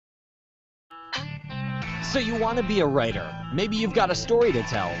So you want to be a writer. Maybe you've got a story to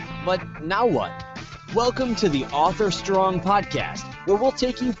tell, but now what? Welcome to the Author Strong podcast, where we'll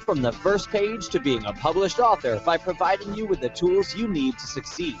take you from the first page to being a published author by providing you with the tools you need to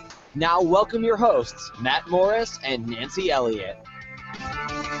succeed. Now welcome your hosts, Matt Morris and Nancy Elliott.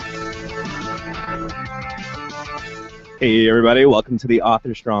 Hey everybody, welcome to the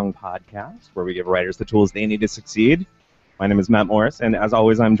Author Strong podcast, where we give writers the tools they need to succeed. My name is Matt Morris, and as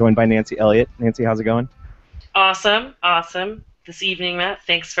always, I'm joined by Nancy Elliott. Nancy, how's it going? Awesome. This evening, Matt,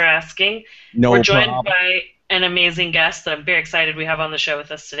 thanks for asking. No We're joined problem. by an amazing guest that I'm very excited we have on the show with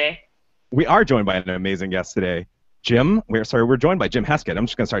us today. We are joined by an amazing guest today. Jim, we're joined by Jim Heskett. I'm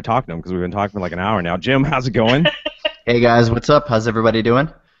just going to start talking to him because we've been talking for like an hour now. Jim, how's it going? Hey guys, what's up? How's everybody doing?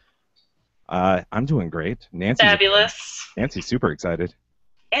 I'm doing great. Fabulous. Nancy's super excited.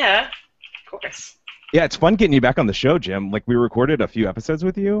 Yeah, of course. Yeah, it's fun getting you back on the show, Jim. Like, we recorded a few episodes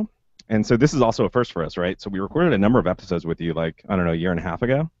with you, and so this is also a first for us, right? So we recorded a number of episodes with you, like, I don't know, a year and a half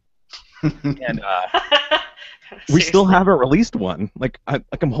ago, and we still haven't released one. Like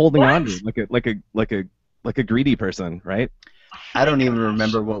I'm holding on to it, like a greedy person, right? I don't even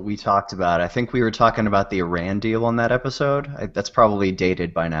remember what we talked about. I think we were talking about the Iran deal on that episode. That's probably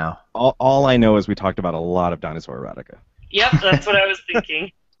dated by now. All I know is we talked about a lot of dinosaur erotica. Yep, that's what I was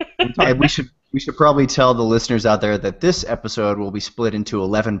thinking. And we should probably tell the listeners out there that this episode will be split into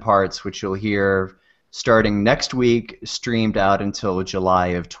 11 parts, which you'll hear starting next week, streamed out until July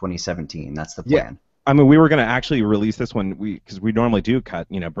of 2017. That's the plan. Yeah. I mean, we were going to actually release this one because we normally do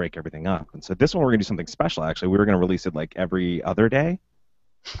break everything up. And so this one we're going to do something special, actually. We were going to release it like every other day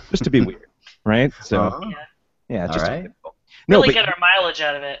just to be weird, right? So, yeah, just all right. Really get our mileage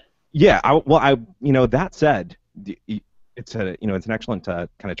out of it. Yeah, that said, it's an excellent kind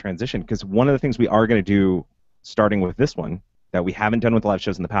of transition because one of the things we are going to do starting with this one that we haven't done with live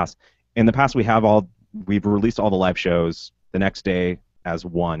shows in the past. In the past, we've released all the live shows the next day as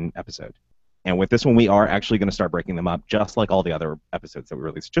one episode. And with this one, we are actually going to start breaking them up, just like all the other episodes that we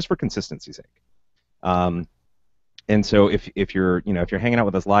released, just for consistency's sake. And so, if you're hanging out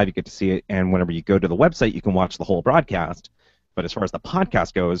with us live, you get to see it. And whenever you go to the website, you can watch the whole broadcast. But as far as the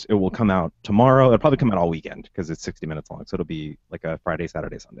podcast goes, it will come out tomorrow. It'll probably come out all weekend because it's 60 minutes long. So it'll be like a Friday,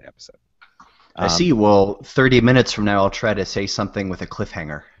 Saturday, Sunday episode. I see. Well, 30 minutes from now, I'll try to say something with a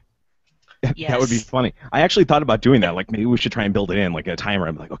cliffhanger. Yes. That would be funny. I actually thought about doing that. Like, maybe we should try and build it in, like a timer.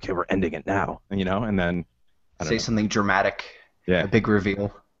 I'm like, okay, we're ending it now, and then Say something dramatic. Yeah. A big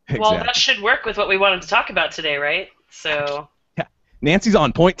reveal. Exactly. Well, that should work with what we wanted to talk about today, right? So. Yeah. Nancy's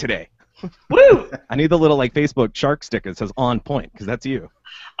on point today. Woo! I need the little Facebook shark sticker that says on point because that's you.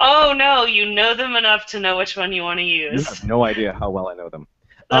 Oh no, you know them enough to know which one you want to use. You have no idea how well I know them.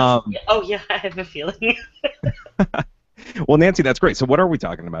 Oh yeah, I have a feeling. Well, Nancy, that's great. So what are we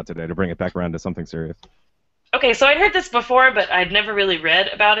talking about today to bring it back around to something serious? Okay, so I'd heard this before, but I'd never really read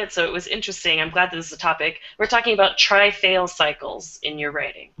about it, so it was interesting. I'm glad that this is a topic. We're talking about try-fail cycles in your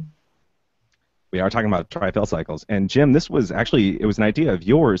writing. We are talking about try-fail cycles. And Jim, it was an idea of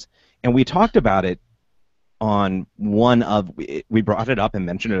yours, and we talked about it on we brought it up and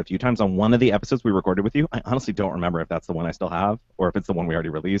mentioned it a few times on one of the episodes we recorded with you. I honestly don't remember if that's the one I still have or if it's the one we already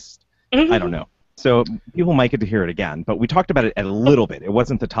released. I don't know. So people might get to hear it again, but we talked about it a little bit. It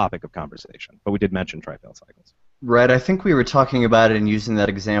wasn't the topic of conversation, but we did mention try-fail cycles. Right, I think we were talking about it and using that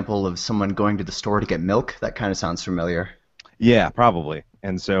example of someone going to the store to get milk. That kind of sounds familiar. Yeah, probably.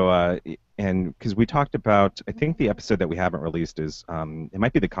 And so, and because we talked about, I think the episode that we haven't released is, it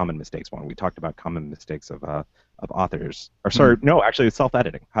might be the common mistakes one. We talked about common mistakes of authors. Or sorry, no, actually it's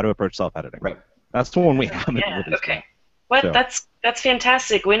self-editing, how to approach self-editing. Right. That's the one we haven't released. Okay. What? So. That's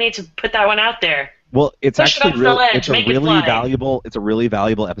fantastic. We need to put that one out there. Well, it's Push actually it's a really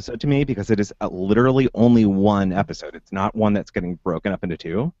valuable episode to me because it is literally only one episode. It's not one that's getting broken up into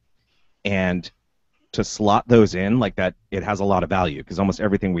two, and to slot those in like that, it has a lot of value because almost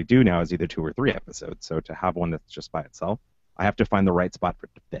everything we do now is either 2 or 3 episodes. So to have one that's just by itself, I have to find the right spot for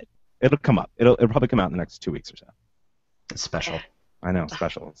it to fit. It'll come up. It'll probably come out in the next 2 weeks or so. It's special. I know,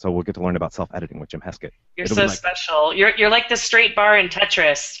 special. So we'll get to learn about self-editing with Jim Heskett. You're so special. You're like the straight bar in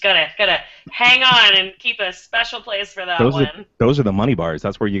Tetris. Gotta hang on and keep a special place for that one. Those are the money bars.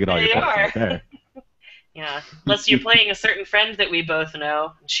 That's where you get all your points right there. Yeah, unless you're playing a certain friend that we both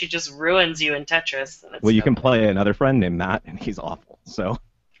know, and she just ruins you in Tetris. Well, you can play another friend named Matt, and he's awful. So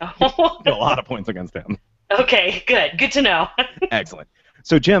a lot of points against him. Okay, good to know. Excellent.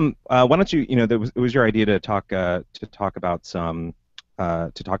 So Jim, why don't you? It was your idea to talk about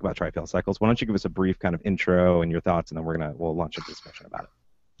try-fail cycles. Why don't you give us a brief kind of intro and your thoughts, and then we'll launch a discussion about it.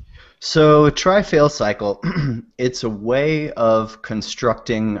 So, try-fail cycle, it's a way of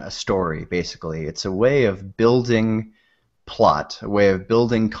constructing a story, basically. It's a way of building plot, a way of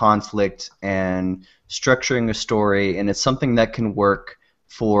building conflict and structuring a story, and it's something that can work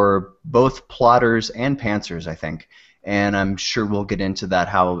for both plotters and pantsers, I think. And I'm sure we'll get into that,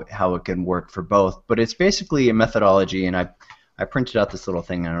 how it can work for both. But it's basically a methodology, and I printed out this little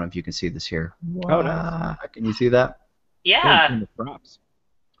thing. I don't know if you can see this here. Oh, nice. Can you see that? Yeah. Props.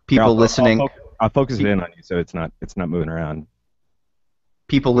 People listening. I'll focus it in on you so it's not moving around.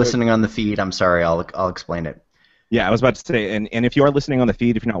 People listening on the feed, I'm sorry, I'll explain it. Yeah, I was about to say, and if you are listening on the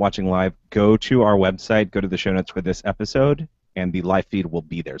feed, if you're not watching live, go to our website, go to the show notes for this episode, and the live feed will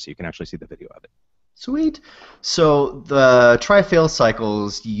be there, so you can actually see the video of it. Sweet. So the try-fail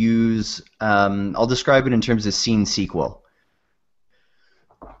cycles use, I'll describe it in terms of scene sequel.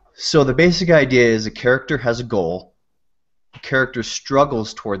 So the basic idea is a character has a goal, the character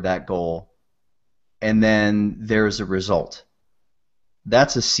struggles toward that goal, and then there's a result.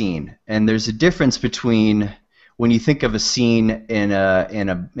 That's a scene, and there's a difference between when you think of a scene in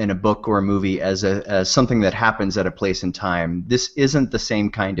a book or a movie as something that happens at a place in time. This isn't the same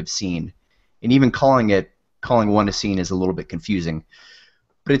kind of scene, and even calling one a scene is a little bit confusing.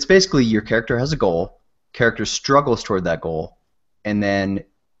 But it's basically your character has a goal, character struggles toward that goal, and then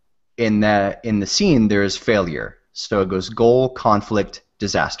in the scene there is failure. So it goes goal, conflict,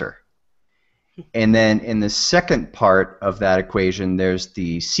 disaster. And then in the second part of that equation, there's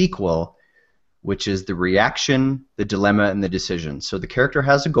the sequel, which is the reaction, the dilemma, and the decision. So the character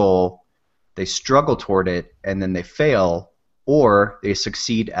has a goal, they struggle toward it, and then they fail, or they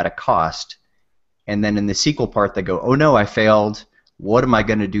succeed at a cost. And then in the sequel part, they go, oh no, I failed. What am I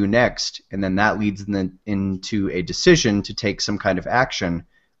going to do next? And then that leads them into a decision to take some kind of action,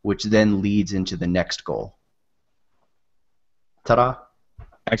 which then leads into the next goal. Ta-da!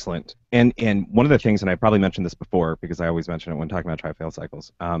 Excellent. And one of the things, and I probably mentioned this before because I always mention it when talking about try-fail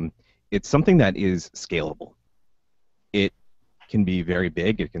cycles, it's something that is scalable. It can be very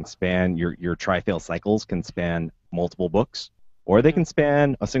big. It can span, your try-fail cycles can span multiple books, or they can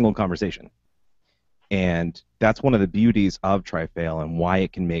span a single conversation. And that's one of the beauties of try-fail and why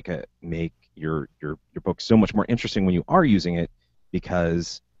it can make your book so much more interesting when you are using it,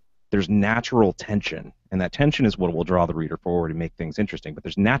 because there's natural tension, and that tension is what will draw the reader forward and make things interesting. But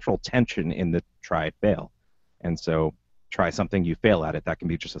there's natural tension in the try-fail, and so try something, you fail at it. That can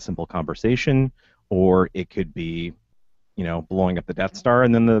be just a simple conversation, or it could be, blowing up the Death Star,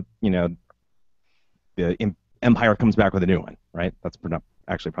 and then the Empire comes back with a new one, right? That's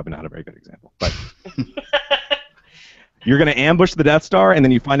actually probably not a very good example, but you're going to ambush the Death Star, and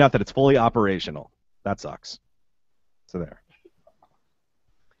then you find out that it's fully operational. That sucks. So there.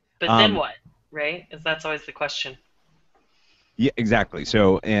 But then what, right? That's always the question. Yeah, exactly.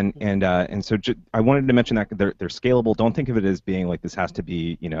 So and so I wanted to mention that they're scalable. Don't think of it as being like this has to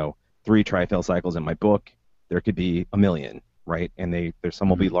be 3 try-fail cycles in my book. There could be a million, right? And there's some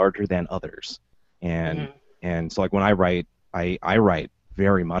will be larger than others. And so like when I write, I write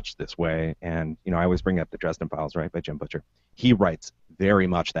very much this way. And I always bring up the Dresden Files, right, by Jim Butcher. He writes very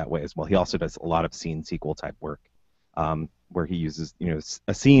much that way as well. He also does a lot of scene sequel type work. Where he uses,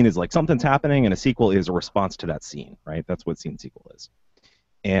 a scene is like something's happening, and a sequel is a response to that scene, right? That's what scene sequel is.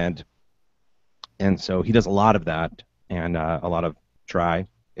 And so he does a lot of that, and a lot of try,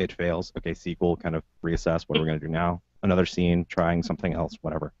 it fails, okay, sequel, kind of reassess, what are we going to do now? Another scene, trying something else,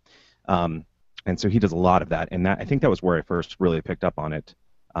 whatever. And so he does a lot of that, and I think that was where I first really picked up on it,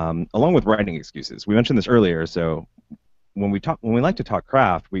 along with writing excuses. We mentioned this earlier, so when we like to talk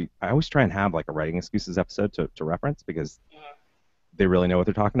craft, I always try and have like a writing excuses episode to reference, because they really know what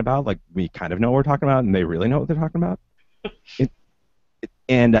they're talking about. Like we kind of know what we're talking about, and they really know what they're talking about.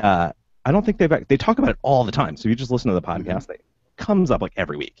 I don't think they talk about it all the time. So you just listen to the podcast, it comes up like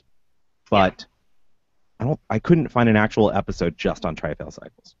every week. But I couldn't find an actual episode just on try-fail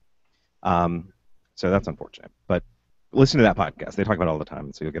cycles. So that's unfortunate. But listen to that podcast. They talk about it all the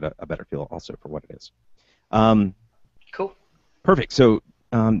time, so you'll get a better feel also for what it is. Cool. Perfect. So,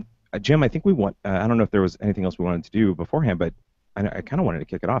 Jim, I think I don't know if there was anything else we wanted to do beforehand, but I kind of wanted to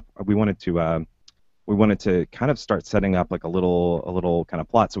kick it off. We wanted to kind of start setting up like a little kind of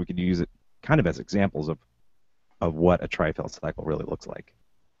plot so we could use it kind of as examples of what a try-fail cycle really looks like.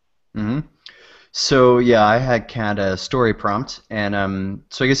 So yeah, I had kind of a story prompt, and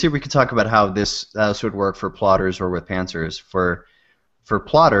so I guess here we could talk about how this would work for plotters or with pantsers. For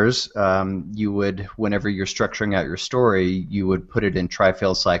plotters, you would, whenever you're structuring out your story, you would put it in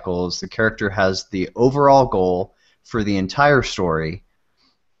try-fail cycles. The character has the overall goal for the entire story,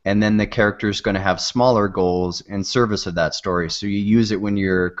 and then the character is going to have smaller goals in service of that story. So you use it when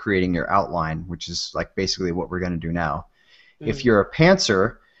you're creating your outline, which is like basically what we're going to do now. If you're a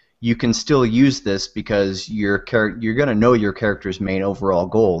pantser, you can still use this because you're going to know your character's main overall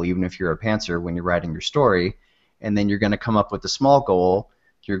goal, even if you're a pantser when you're writing your story, and then you're going to come up with a small goal.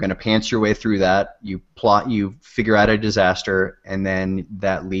 You're going to pants your way through that. You plot, you figure out a disaster, and then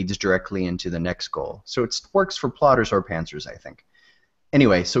that leads directly into the next goal. So it works for plotters or pantsers, I think.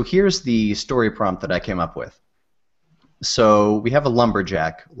 Anyway, so here's the story prompt that I came up with. So we have a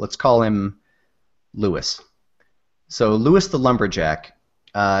lumberjack. Let's call him Lewis. So Lewis the lumberjack,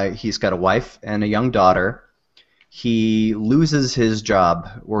 he's got a wife and a young daughter. He loses his job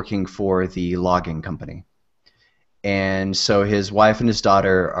working for the logging company. And so his wife and his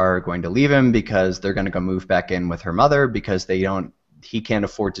daughter are going to leave him because they're going to go move back in with her mother because he can't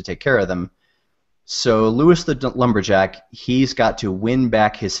afford to take care of them. So Lewis the lumberjack, he's got to win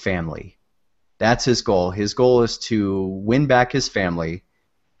back his family. That's his goal. His goal is to win back his family.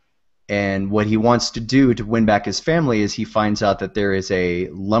 And what he wants to do to win back his family is he finds out that there is a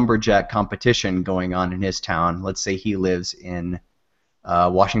lumberjack competition going on in his town. Let's say he lives in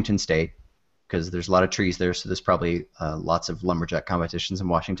Washington State, because there's a lot of trees there, so there's probably lots of lumberjack competitions in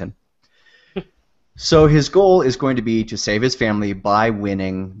Washington. So his goal is going to be to save his family by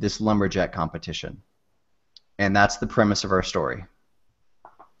winning this lumberjack competition. And that's the premise of our story.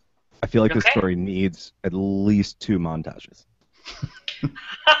 I feel like this story needs at least 2 montages.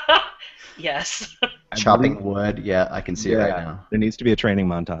 Yes. Chopping wood, yeah, I can see it right now. There needs to be a training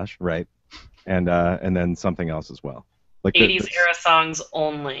montage, right? And then something else as well. Like 80s era songs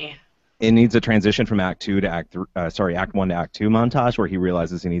only. It needs a transition from Act 1 to Act 2 montage where he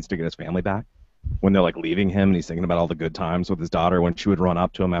realizes he needs to get his family back. When they're like leaving him and he's thinking about all the good times with his daughter when she would run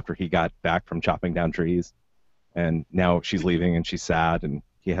up to him after he got back from chopping down trees. And now she's leaving and she's sad and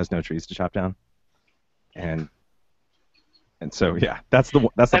he has no trees to chop down. And so yeah, that's the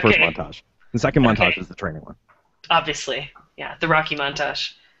first montage. The second montage is the training one. Obviously. Yeah, the Rocky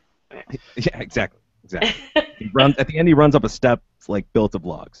montage. Yeah, exactly. At the end he runs up a step like built of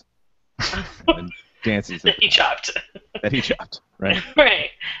logs. And dances that he chopped. Right. Right.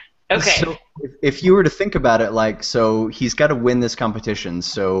 Okay. So if you were to think about it, like, so he's got to win this competition.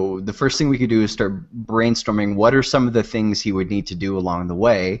 So the first thing we could do is start brainstorming what are some of the things he would need to do along the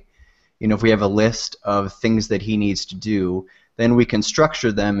way. You know, if we have a list of things that he needs to do, then we can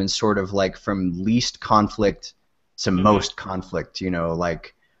structure them in sort of like from least conflict to most conflict. You know,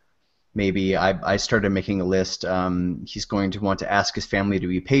 like maybe I started making a list. He's going to want to ask his family to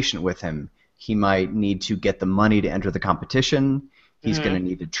be patient with him. He might need to get the money to enter the competition. He's going to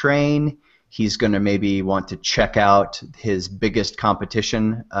need to train. He's going to maybe want to check out his biggest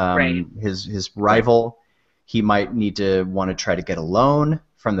competition, his rival. He might need to want to try to get a loan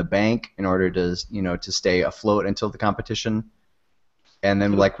from the bank in order to, to stay afloat until the competition. And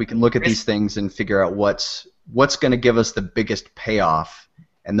then, like, we can look at these things and figure out what's going to give us the biggest payoff.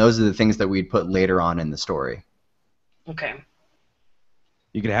 And those are the things that we'd put later on in the story. Okay.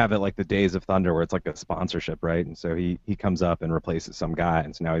 You could have it like the Days of Thunder where it's like a sponsorship, right? And so he comes up and replaces some guy,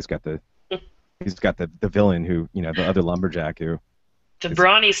 and so now he's got the villain who, the other lumberjack who the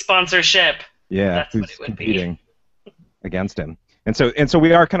brawny sponsorship. Yeah, that's who's what it would competing against him. And so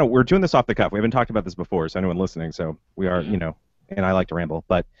we're doing this off the cuff. We haven't talked about this before, so anyone listening, so we are, and I like to ramble,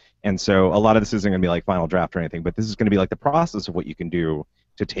 and so a lot of this isn't going to be like final draft or anything, but this is going to be like the process of what you can do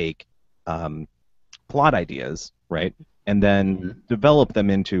to take plot ideas, right? And then develop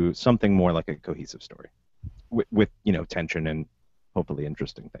them into something more like a cohesive story with tension and hopefully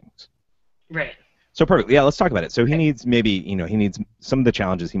interesting things. Right. So perfect. Yeah, let's talk about it. So he needs he needs some of the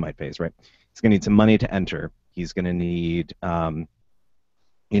challenges he might face, right? He's going to need some money to enter. He's going to need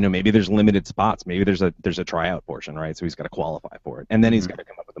maybe there's limited spots. Maybe there's a tryout portion, right? So he's got to qualify for it. And then he's got to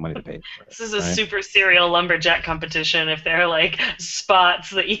come up with the money to pay for it. This is a super serial lumberjack competition if there are like spots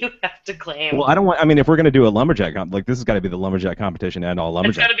that you have to claim. Well, if we're going to do a lumberjack this has got to be the lumberjack competition and all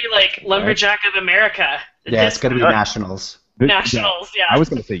lumberjack. It's got to be like Lumberjack of America. Yeah, it's got to be nationals. Nationals, yeah. I was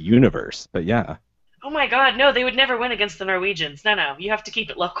going to say universe, but yeah. Oh my God, no, they would never win against the Norwegians. No, you have to keep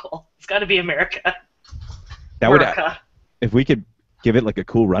it local. It's got to be America. If we could give it like a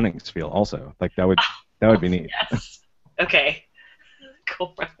Cool Runnings feel also, like that would be neat. Yes. Okay.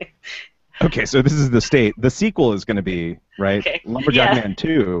 Cool Runnings. Okay, so this is the state. The sequel is going to be, right? Okay. Lumberjack Man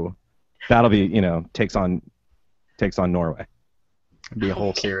 2. That'll be, takes on Norway. It'd be a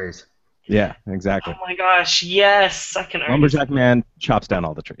whole series. Yeah, exactly. Oh my gosh, yes, I can. Lumberjack Man chops down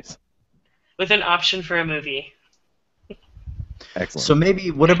all the trees. With an option for a movie. Excellent. So maybe,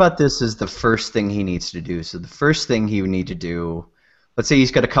 what about this is the first thing he needs to do? So the first thing he would need to do let's say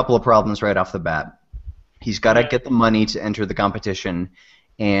he's got a couple of problems right off the bat. He's got to get the money to enter the competition,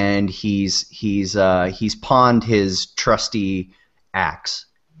 and he's pawned his trusty axe.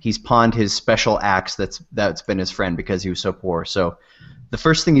 He's pawned his special axe that's been his friend because he was so poor. So the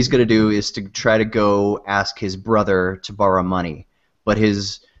first thing he's going to do is to try to go ask his brother to borrow money.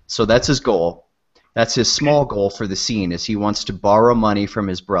 So that's his goal. That's his small goal for the scene, is he wants to borrow money from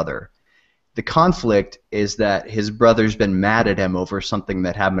his brother. The conflict is that his brother's been mad at him over something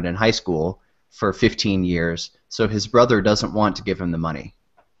that happened in high school for 15 years, so his brother doesn't want to give him the money.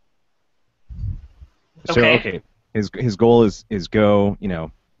 So okay, his goal is go.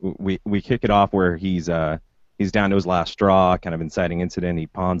 We kick it off where he's down to his last straw, kind of inciting incident. He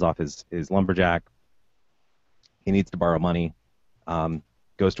pawns off his lumberjack. He needs to borrow money.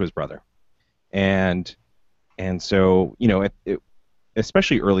 Goes to his brother, and so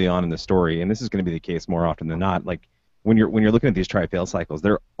especially early on in the story, and this is going to be the case more often than not. Like when you're looking at these try-fail cycles,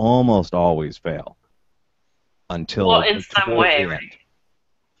 they're almost always fail until in some way, right?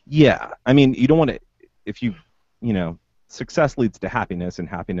 Yeah, I mean, you don't want to. If success leads to happiness, and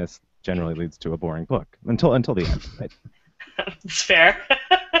happiness generally leads to a boring book until the end. Right? It's fair.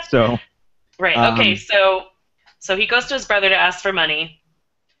 So. Right. Okay. So he goes to his brother to ask for money,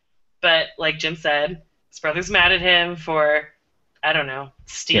 but like Jim said, his brother's mad at him for, I don't know,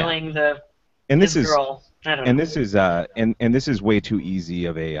 stealing his girl. I don't know. This is way too easy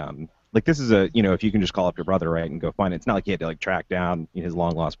of a like this is if you can just call up your brother, right, and go find it. It's not like he had to like track down his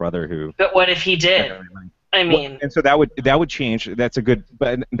long lost brother who. But what if he did? I mean. And so that would change. That's a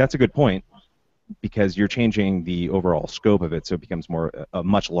good point, because you're changing the overall scope of it, so it becomes a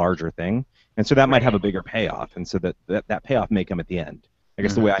much larger thing, and so that might have a bigger payoff, and so that payoff may come at the end. I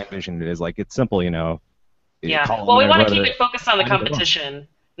guess the way I envision it is like it's simple, Yeah. Well, we want to keep it focused on the competition.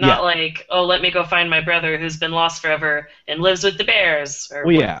 Not like, oh, let me go find my brother who's been lost forever and lives with the bears.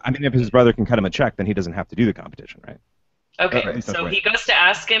 Well, yeah. I mean, if his brother can cut him a check, then he doesn't have to do the competition, right? Okay, so he goes to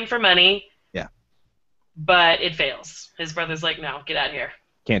ask him for money. Yeah. But it fails. His brother's like, no, get out of here.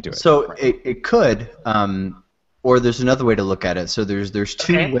 Can't do it. So it could, or there's another way to look at it. So there's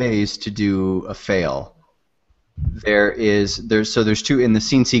two ways to do a fail. There's two in the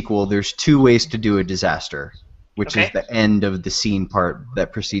scene sequel. There's two ways to do a disaster, which is the end of the scene part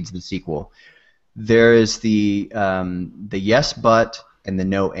that precedes the sequel. There is the yes but and the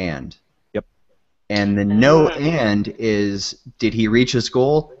no and. Yep. And the no and is, did he reach his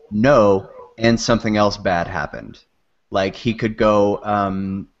goal? No, and something else bad happened. Like he could go.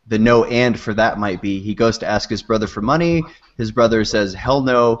 The no and for that might be he goes to ask his brother for money. His brother says, "Hell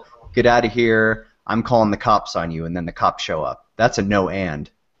no, get out of here. I'm calling the cops on you," and then the cops show up. That's a no and,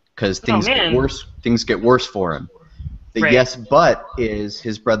 because things get worse. Things get worse for him. The yes but is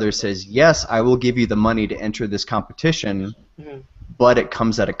his brother says, "Yes, I will give you the money to enter this competition, but it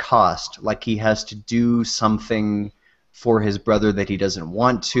comes at a cost. Like he has to do something for his brother that he doesn't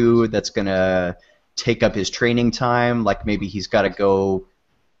want to. That's gonna take up his training time. Like maybe he's got to go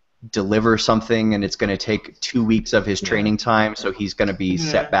deliver something, and it's going to take 2 weeks of his training time, so he's going to be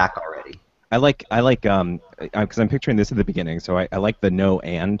set back already." I like because I'm picturing this at the beginning, so I like the no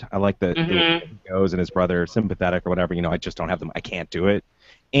and. I like the he goes and his brother sympathetic or whatever. I just don't have them. I can't do it.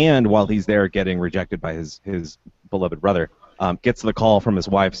 And while he's there getting rejected by his beloved brother, gets the call from his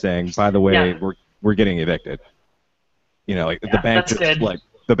wife saying, "By the way, we're getting evicted."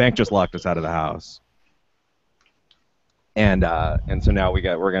 The bank just locked us out of the house. And so now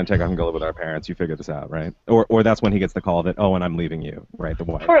we're gonna take off and go live with our parents. You figure this out, right? Or that's when he gets the call that, "Oh, and I'm leaving you," right? The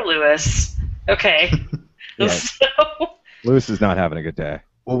wife. Poor Lewis. Okay. Lewis is not having a good day.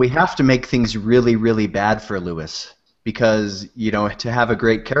 Well, we have to make things really, really bad for Lewis, because to have a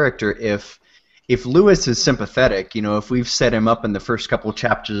great character, if Lewis is sympathetic, if we've set him up in the first couple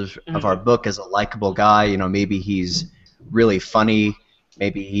chapters of our book as a likable guy, maybe he's really funny.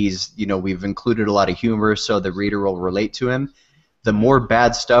 Maybe he's, we've included a lot of humor so the reader will relate to him. The more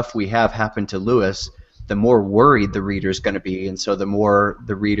bad stuff we have happen to Lewis, the more worried the reader is going to be, and so the more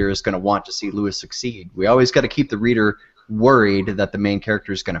the reader is going to want to see Lewis succeed. We always got to keep the reader worried that the main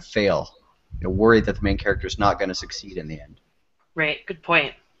character is going to fail, worried that the main character is not going to succeed in the end. Right, good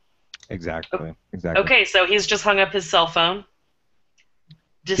point. Exactly. Okay, so he's just hung up his cell phone.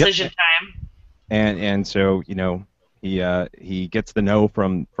 Decision time. And so, he gets the no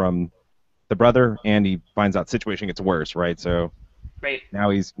from the brother, and he finds out the situation gets worse, right? So now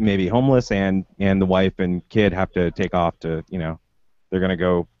he's maybe homeless, and the wife and kid have to take off to, they're going to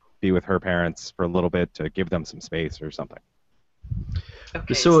go be with her parents for a little bit to give them some space or something.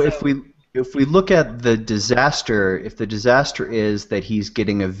 Okay, so if we look at the disaster, if the disaster is that he's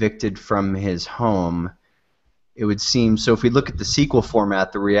getting evicted from his home, it would seem, so if we look at the sequel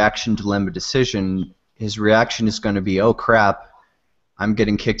format, the reaction, dilemma, decision, his reaction is going to be, oh crap, I'm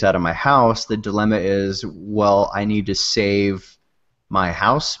getting kicked out of my house. The dilemma is, well, I need to save my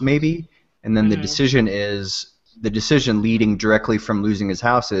house, maybe? And then the decision leading directly from losing his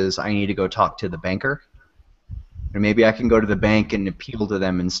house is, I need to go talk to the banker. And maybe I can go to the bank and appeal to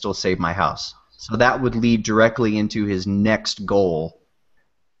them and still save my house. So that would lead directly into his next goal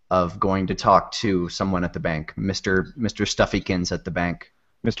of going to talk to someone at the bank, Mr. Stuffykins at the bank.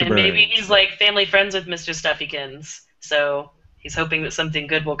 Mr. And maybe he's like family friends with Mr. Stuffykins, so he's hoping that something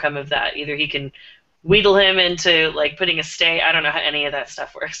good will come of that. Either he can wheedle him into like putting a stay. I don't know how any of that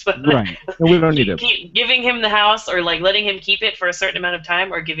stuff works, but right. We don't need it. Giving him the house or like letting him keep it for a certain amount of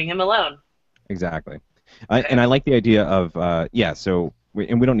time, or giving him a loan. Exactly. And I like the idea of so we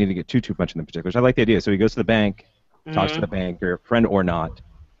don't need to get too much in the particulars. I like the idea. So he goes to the bank, talks to the banker, friend or not.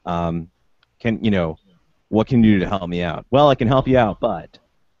 What can you do to help me out? Well, I can help you out, but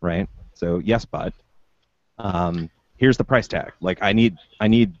right. So yes, but here's the price tag. Like I need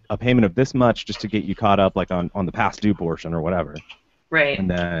a payment of this much just to get you caught up, like on the past due portion or whatever. Right. And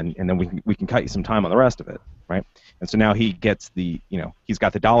then we can cut you some time on the rest of it, right? And so now he gets he's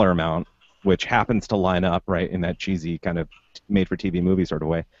got the dollar amount, which happens to line up, right, in that cheesy kind of made-for-TV movie sort of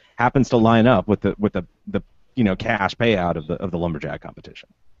way, happens to line up with the cash payout of the lumberjack competition.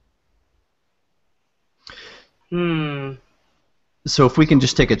 So if we can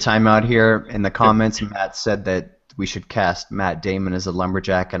just take a timeout here, in the comments, Matt said that we should cast Matt Damon as a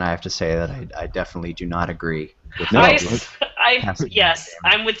lumberjack, and I have to say that I definitely do not agree with that. Yes,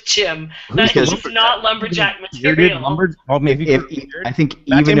 I'm with Jim. That is not lumberjack material. I think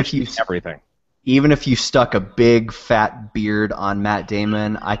even if you stuck a big fat beard on Matt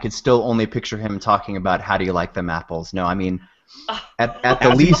Damon, I could still only picture him talking about how do you like them apples. No, I mean, at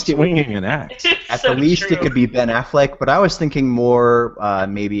the least, swinging an axe. At the least, it could be Ben Affleck, but I was thinking more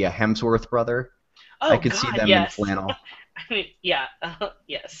maybe a Hemsworth brother. I could see them in flannel. I mean, yeah,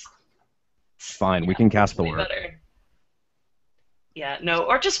 yes. Fine, we can cast Thor. Better. Yeah, no,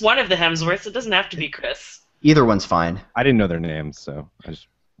 or just one of the Hemsworths. It doesn't have to be Chris. Either one's fine. I didn't know their names, so I just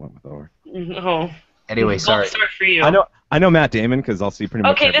went with Thor. Oh. Anyway, sorry. For you. I know Matt Damon because I'll see pretty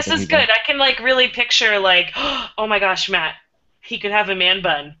much. Okay, this is good. I can like really picture like, oh my gosh, Matt. He could have a man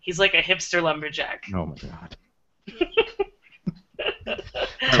bun. He's like a hipster lumberjack. Oh my god.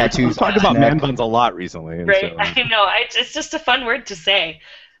 Tattoos. We've talked about man buns a lot recently. Right. So, I know. It's just a fun word to say.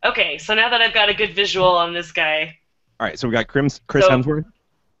 Okay, so now that I've got a good visual on this guy. All right, so we got Chris Hemsworth.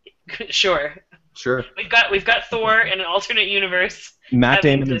 Sure. We've got Thor in an alternate universe. Matt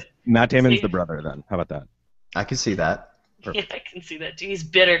Damon's the brother. Then how about that? I can see that. Perfect. Yeah, I can see that too. He's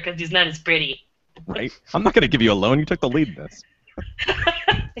bitter because he's not as pretty. Right. I'm not going to give you a loan. You took the lead in this.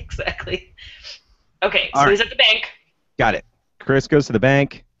 Exactly. Okay, so he's at the bank. Got it. Chris goes to the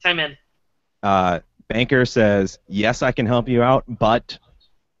bank. Time in. Banker says, yes, I can help you out, but,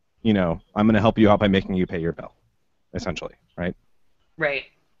 I'm going to help you out by making you pay your bill, essentially, right? Right.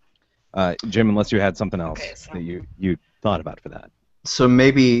 Jim, unless you had something else that you thought about for that. So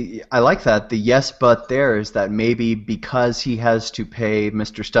maybe, I like that. The yes but there is that maybe because he has to pay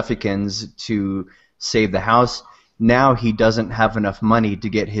Mr. Stuffykins to save the house, now he doesn't have enough money to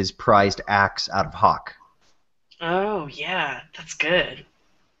get his prized axe out of Hawk. Oh, yeah, that's good.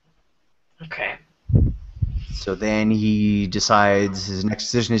 Okay. So then he decides his next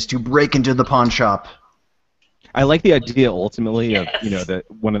decision is to break into the pawn shop. I like the idea ultimately of, that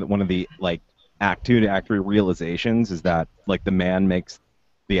one of the like Act 2 to Act 3 realizations is that like the man makes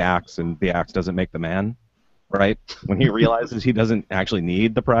the axe and the axe doesn't make the man, right? When he realizes he doesn't actually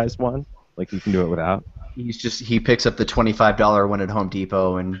need the prized one, like he can do it without. He picks up the $25 one at Home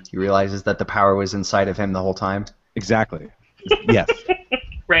Depot and he realizes that the power was inside of him the whole time. Exactly. Yes.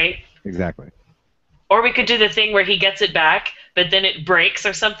 Right. Exactly. Or we could do the thing where he gets it back, but then it breaks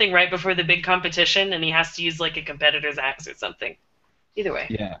or something right before the big competition, and he has to use like a competitor's axe or something. Either way.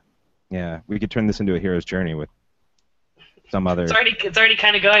 Yeah. Yeah. We could turn this into a hero's journey with some other. It's already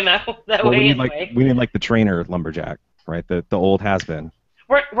kind of going that way anyway. We need like the trainer lumberjack, right? The old has-been.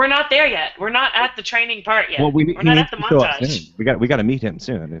 We're not there yet. We're not at the training part yet. Well, we're not at the montage. We got to meet him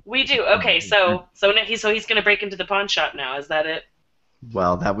soon. We do. Okay, so he's going to break into the pawn shop now. Is that it?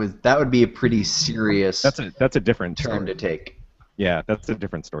 Well, that would be a pretty serious. That's a different turn to take. Yeah, that's a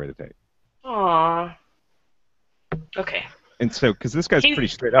different story to take. Aww. Okay. And so, because this guy's pretty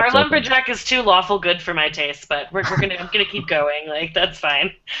straight up. Our lumberjack is too lawful good for my taste, but I'm gonna keep going. Like that's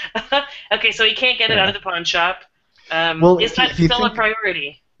fine. Okay, so he can't get it out of the pawn shop. Is that still a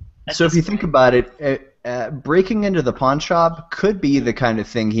priority? So if you think about it, breaking into the pawn shop could be the kind of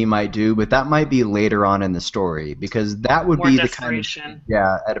thing he might do, but that might be later on in the story, because that would be the kind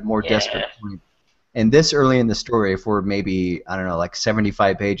of, at a more desperate point. And this early in the story, if we're maybe, I don't know, like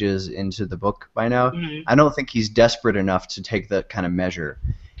 75 pages into the book by now, I don't think he's desperate enough to take that kind of measure.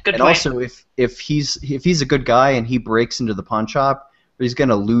 Good and point. Also, if he's a good guy and he breaks into the pawn shop, he's going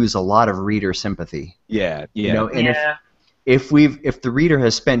to lose a lot of reader sympathy. Yeah. You know, and if the reader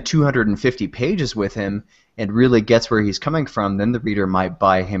has spent 250 pages with him and really gets where he's coming from, then the reader might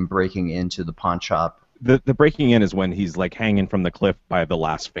buy him breaking into the pawn shop. The breaking in is when he's like hanging from the cliff by the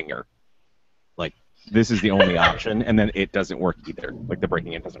last finger. Like, this is the only option, and then it doesn't work either. Like, the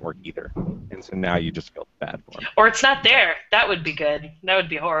breaking in doesn't work either. And so now you just feel bad for him. Or it's not there. That would be good. That would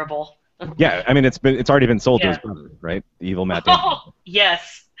be horrible. Yeah, I mean, it's already been sold to his brother, right? The evil Matt Damon. Oh,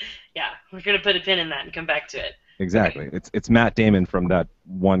 yes. Yeah, we're going to put a pin in that and come back to it. Exactly. Okay. It's Matt Damon from that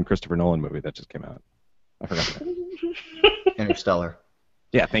one Christopher Nolan movie that just came out. I forgot that. Interstellar.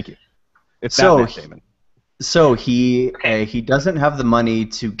 Yeah, thank you. It's Matt Damon. So he doesn't have the money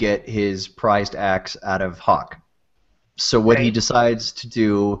to get his prized axe out of Hawk. So what he decides to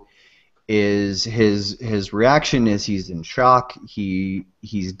do is his reaction is he's in shock.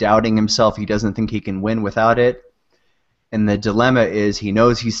 He's doubting himself. He doesn't think he can win without it. And the dilemma is he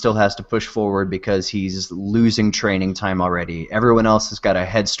knows he still has to push forward because he's losing training time already. Everyone else has got a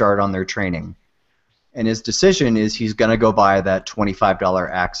head start on their training. And his decision is he's going to go buy that $25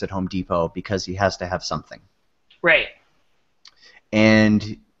 axe at Home Depot because he has to have something. Right.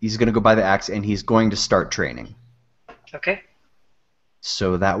 And he's going to go buy the axe and he's going to start training. Okay.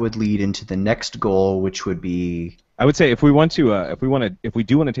 So that would lead into the next goal, which would be... I would say if we do want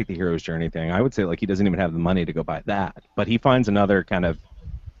to take the hero's journey thing, I would say like he doesn't even have the money to go buy that, but he finds another kind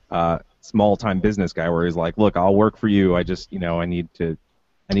of small-time business guy where he's like, look, I'll work for you. I just I need to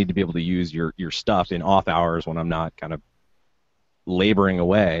be able to use your stuff in off hours when I'm not kind of laboring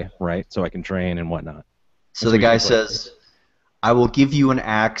away, right? So I can train and whatnot. So the guy says, I will give you an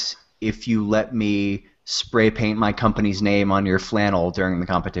axe if you let me spray paint my company's name on your flannel during the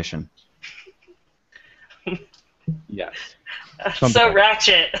competition. Yes. So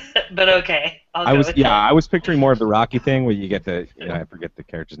ratchet, but okay. I was picturing more of the Rocky thing where you get the I forget the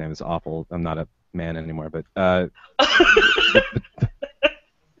character's name. It's awful. I'm not a man anymore, but it's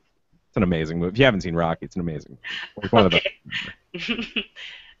an amazing movie. If you haven't seen Rocky, it's an amazing. Like one of the.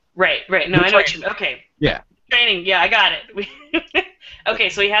 Right. No, I know what you mean. Okay. Yeah. Training. Yeah, I got it. Okay,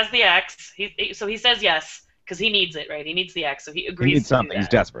 so he has the axe. So he says yes because he needs it, right? He needs the axe, so he agrees. He needs something. He's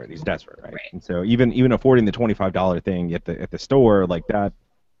desperate, right? And so even affording the $25 thing at the store like that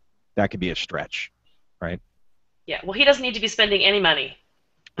could be a stretch, right? Yeah. Well, he doesn't need to be spending any money.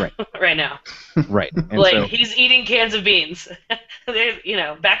 Right. Right now. Right. And like so, he's eating cans of beans. There's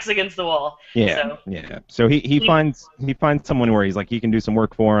backs against the wall. Yeah. So he finds someone where he's like he can do some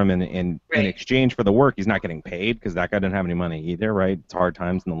work for him, and in exchange for the work he's not getting paid because that guy doesn't have any money either, right? It's hard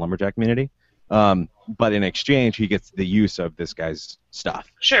times in the lumberjack community. But in exchange he gets the use of this guy's stuff.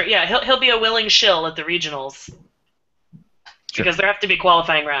 Sure. Yeah. He'll be a willing shill at the regionals. Sure. Because there have to be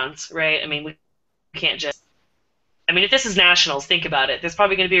qualifying rounds, right? I mean we can't just. I mean, if this is nationals, think about it. There's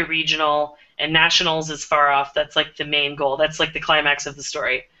probably going to be a regional, and nationals is far off. That's like the main goal. That's like the climax of the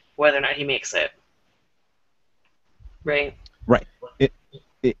story, whether or not he makes it. Right. Right.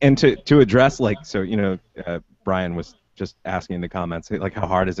 And to address Brian was just asking in the comments like how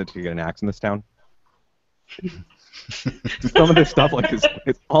hard is it to get an axe in this town? Some of this stuff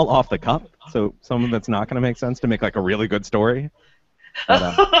it's all off the cuff. So some of it's not going to make sense to make like a really good story.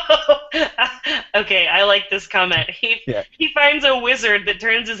 But, okay, I like this comment. He finds a wizard that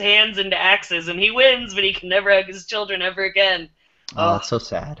turns his hands into axes, and he wins, but he can never hug his children ever again. Oh, that's so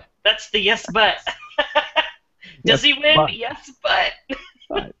sad. That's the yes, but. Does he win? But. Yes,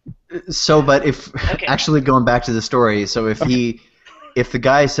 but. So, but if actually going back to the story, so if the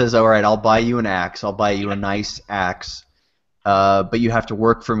guy says, all right, I'll buy you an axe, I'll buy you a nice axe, but you have to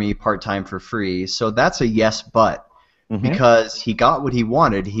work for me part-time for free, so that's a yes, but. Because he got what he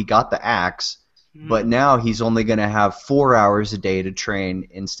wanted, he got the axe, but now he's only going to have 4 hours a day to train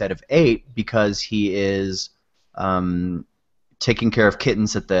instead of 8 because he is taking care of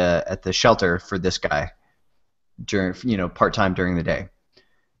kittens at the shelter for this guy during part-time during the day.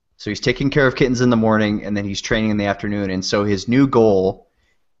 So he's taking care of kittens in the morning and then he's training in the afternoon, and so his new goal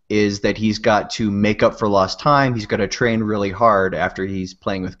is that he's got to make up for lost time. He's got to train really hard after he's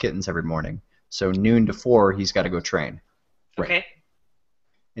playing with kittens every morning. So noon to 4, he's got to go train. Okay.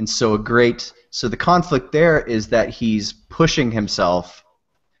 And so the conflict there is that he's pushing himself.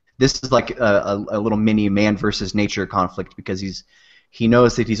 This is like a little mini man versus nature conflict because he's he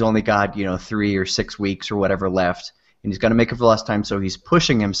knows that he's only got 3 or 6 weeks or whatever left, and he's got to make it for less time. So he's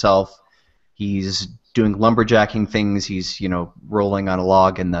pushing himself. He's doing lumberjacking things. He's rolling on a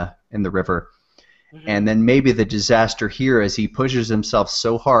log in the river. Mhm. And then maybe the disaster here is he pushes himself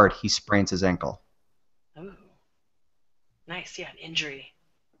so hard he sprains his ankle. Ooh. Nice, yeah, an injury.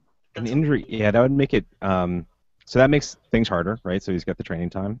 An injury, yeah, that would make it. So that makes things harder, right? So he's got the training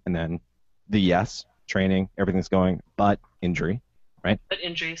time, and then the training, everything's going, but injury, right? But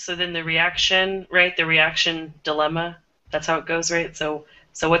injury. So then the reaction, right? The reaction dilemma. That's how it goes, right? So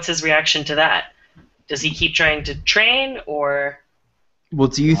what's his reaction to that? Does he keep trying to train, or? Well,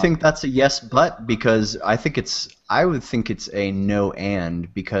 do you think that's a yes, but? Because I would think it's a no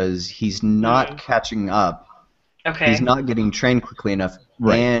and, because he's not catching up. Okay. He's not getting trained quickly enough,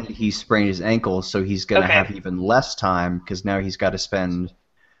 Right. and he sprained his ankle, so he's going to Okay. have even less time, because now he's got to spend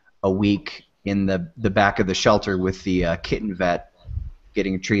a week in the back of the shelter with the kitten vet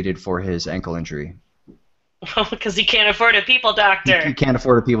getting treated for his ankle injury. Because he can't afford a people doctor. He can't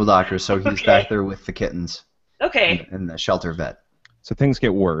afford a people doctor, so he's Okay. back there with the kittens Okay. and the shelter vet. So things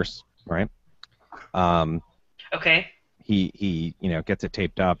get worse, right? Okay. He gets it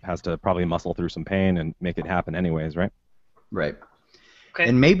taped up, has to probably muscle through some pain and make it happen anyways, right? Right. Okay.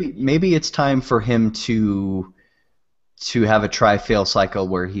 And maybe it's time for him to have a try-fail cycle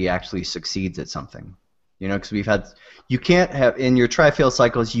where he actually succeeds at something. Because you can't have, in your try-fail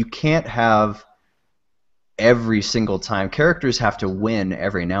cycles, you can't have every single time. Characters have to win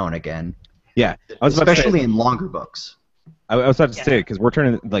every now and again. Yeah, I was about to say, Especially in longer books. I was about to Yeah. say, because we're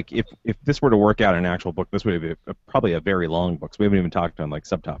turning, like, if this were to work out in an actual book, this would be probably a very long book. So we haven't even talked on, like,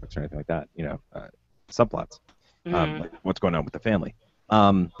 subtopics or anything like that, subplots, Mhm. like what's going on with the family.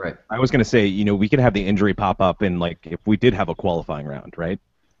 Right. I was going to say, we could have the injury pop up in, like, if we did have a qualifying round, right?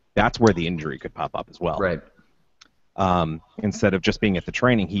 That's where the injury could pop up as well. Right. Instead of just being at the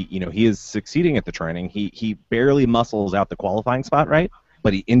training, he is succeeding at the training. He barely muscles out the qualifying spot, right?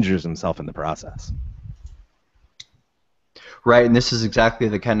 But he injures himself in the process. Right, and this is exactly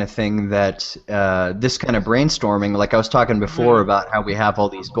the kind of thing that this kind of brainstorming, like I was talking before about how we have all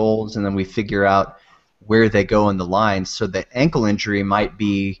these goals and then we figure out where they go in the line. So the ankle injury might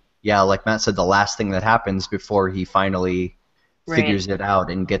be, like Matt said, the last thing that happens before he finally figures it out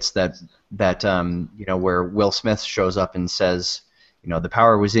and gets that where Will Smith shows up and says, the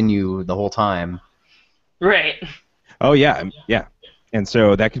power was in you the whole time. Right. Oh yeah. And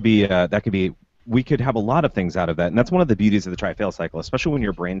so that could be we could have a lot of things out of that, and that's one of the beauties of the try-fail cycle, especially when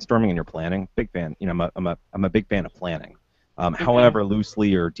you're brainstorming and you're planning. Big fan. I'm a big fan of planning. However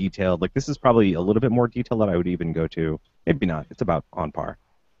loosely or detailed, like this is probably a little bit more detail that I would even go to. Maybe not. It's about on par.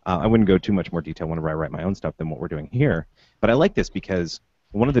 I wouldn't go too much more detail whenever I write my own stuff than what we're doing here. But I like this because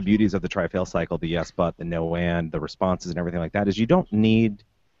one of the beauties of the try-fail cycle, the yes, but, the no, and, the responses and everything like that, is you don't need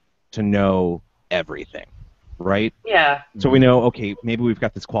to know everything, right? Yeah. So we know, okay, maybe we've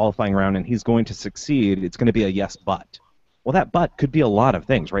got this qualifying round and he's going to succeed. It's going to be a yes, but. Well, that but could be a lot of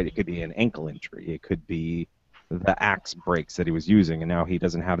things, right? It could be an ankle injury. It could be the axe breaks that he was using and now he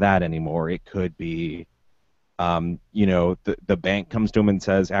doesn't have that anymore. It could be, the bank comes to him and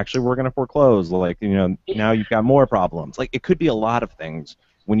says, actually, we're going to foreclose. Like, now you've got more problems. Like, it could be a lot of things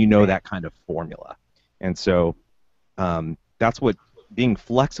when you know that kind of formula. And so that's what being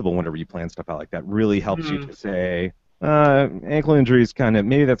flexible whenever you plan stuff out like that really helps you to say, ankle injury is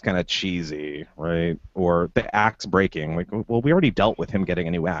maybe that's kind of cheesy, right? Or the axe breaking. Like, well, we already dealt with him getting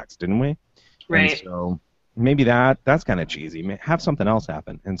a new axe, didn't we? Right. And so maybe that's kind of cheesy. Have something else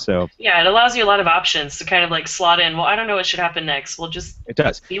happen. And so yeah, it allows you a lot of options to kind of like slot in. Well, I don't know what should happen next. We'll just it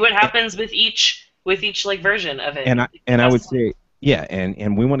does see what happens with each like version of it. And I would say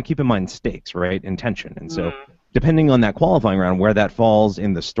and we want to keep in mind stakes, right? And tension. And so depending on that qualifying round where that falls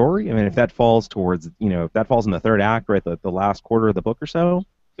in the story, I mean, if that falls towards if that falls in the third act, right, the last quarter of the book or so,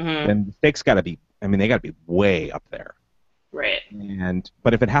 then the stakes got to be, they got to be way up there. Right.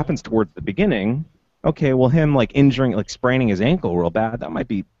 But if it happens towards the beginning, okay, well, him like injuring, like spraining his ankle real bad,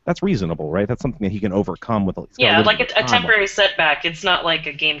 that's reasonable, right? That's something that he can overcome with. Like a temporary setback. It's not like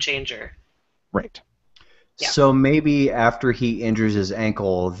a game changer. Right. Yeah. So maybe after he injures his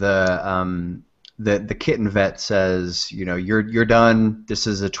ankle, the kitten vet says, you're done. This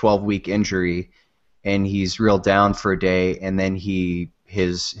is a 12-week injury, and he's real down for a day, and then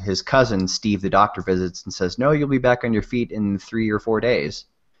his cousin Steve, the doctor, visits and says, no, you'll be back on your feet in 3 or 4 days.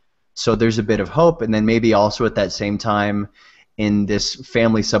 So there's a bit of hope, and then maybe also at that same time in this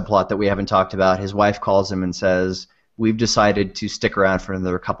family subplot that we haven't talked about, his wife calls him and says, we've decided to stick around for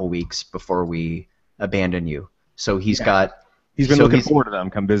another couple weeks before we abandon you. So he's been looking forward to them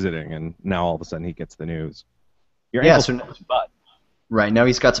come visiting, and now all of a sudden he gets the news. Your ankle's butt. Right, now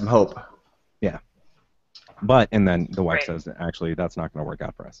he's got some hope. Yeah. And then the wife says, actually, that's not going to work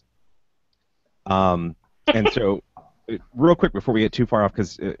out for us. And so, real quick before we get too far off,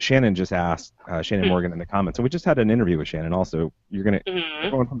 because Shannon just asked, Shannon Morgan in the comments, and we just had an interview with Shannon also. You're going to,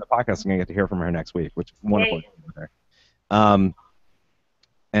 everyone from the podcast is going to get to hear from her next week, which is wonderful.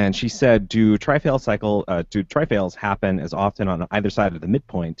 And she said, do trifails happen as often on either side of the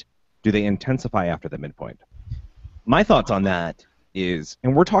midpoint? Do they intensify after the midpoint? My thoughts on that is,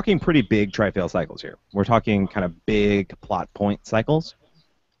 and we're talking pretty big trifail cycles here. We're talking kind of big plot point cycles.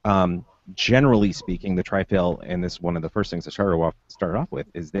 Generally speaking, the trifail, and this is one of the first things I started off with,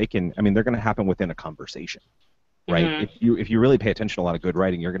 is they're going to happen within a conversation, right? If you really pay attention to a lot of good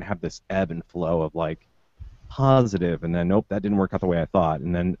writing, you're going to have this ebb and flow of like positive, and then nope, that didn't work out the way I thought,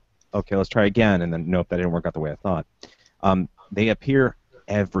 and then okay, let's try again, and then nope, that didn't work out the way I thought. They appear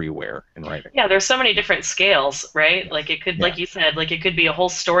everywhere in writing. Yeah, there's so many different scales, right? Like it could, like you said, like it could be a whole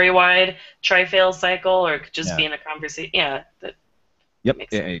story-wide trifail cycle, or it could just be in a conversation. Yeah. Yep.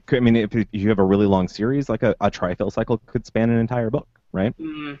 It could, if you have a really long series, like a trifail cycle could span an entire book, right?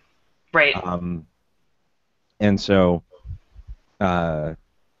 Right. And so,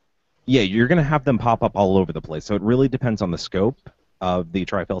 you're going to have them pop up all over the place. So it really depends on the scope of the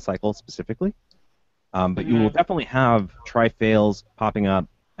trifail cycle specifically. But you will definitely have trifails popping up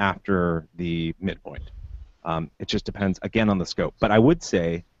after the midpoint. It just depends, again, on the scope. But I would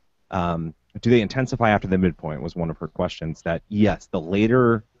say, do they intensify after the midpoint was one of her questions. That, yes, the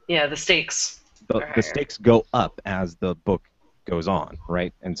later... Yeah, the stakes. The stakes go up as the book goes on,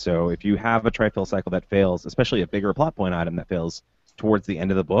 right? And so if you have a trifail cycle that fails, especially a bigger plot point item that fails towards the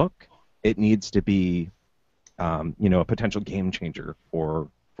end of the book, it needs to be, a potential game changer for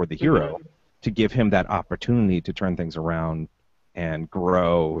the hero to give him that opportunity to turn things around and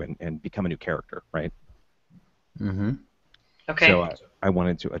grow and become a new character, right? Mm-hmm. Okay. So I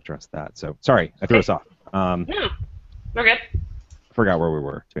wanted to address that. So sorry, I threw us off. No, we're good. Forgot where we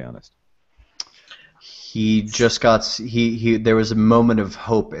were, to be honest. He just got there was a moment of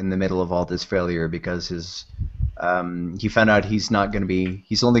hope in the middle of all this failure because he found out he's only going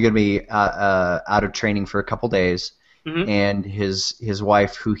to be out of training for a couple days, and his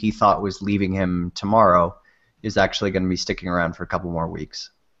wife, who he thought was leaving him tomorrow, is actually going to be sticking around for a couple more weeks.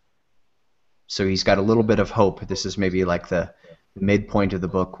 So he's got a little bit of hope. This is maybe like the midpoint of the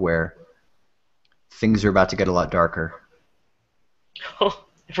book where things are about to get a lot darker. Oh,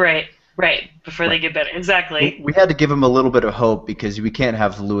 right. Before they get better. Exactly. We had to give him a little bit of hope because we can't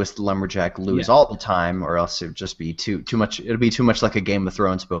have Lewis the Lumberjack lose all the time, or else it would just be too much. It'll be too much like a Game of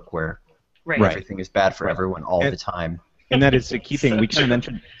Thrones book where everything is bad for everyone all the time. And that is the key thing. We kind of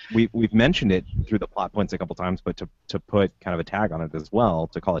mentioned we've mentioned it through the plot points a couple times, but to put kind of a tag on it as well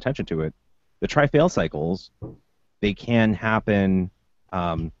to call attention to it. The trifail cycles, they can happen.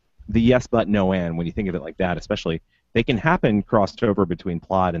 The yes but no and, when you think of it like that, especially, they can happen crossed over between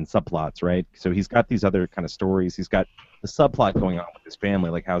plot and subplots, right? So he's got these other kind of stories. He's got the subplot going on with his family.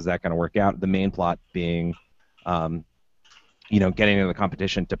 Like, how's that going to work out? The main plot being, getting into the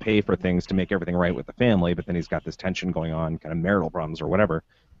competition to pay for things to make everything right with the family. But then he's got this tension going on, kind of marital problems or whatever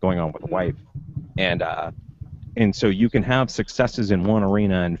going on with the wife, and so you can have successes in one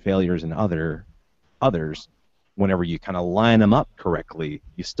arena and failures in others. Whenever you kind of line them up correctly,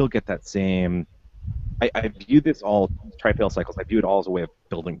 you still get that same. I view this all trifail cycles. I view it all as a way of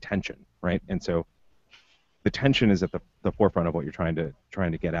building tension, right? And so the tension is at the forefront of what you're trying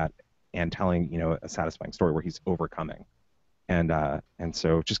to get at, and telling a satisfying story where he's overcoming, and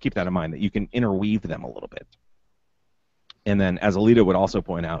so just keep that in mind, that you can interweave them a little bit. And then, as Alita would also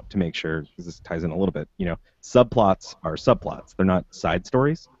point out, to make sure, because this ties in a little bit, subplots are subplots. They're not side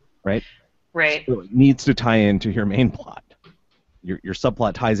stories, right? Right. So it needs to tie into your main plot. Your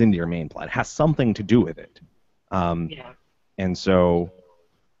subplot ties into your main plot. It has something to do with it. And so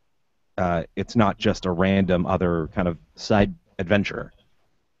it's not just a random other kind of side adventure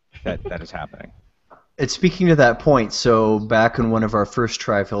that is happening. It's speaking to that point. So back in one of our first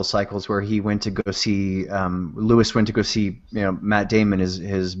trifail cycles, where he went to go see Lewis went to go see Matt Damon,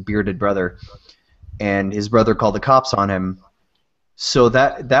 his bearded brother, and his brother called the cops on him. So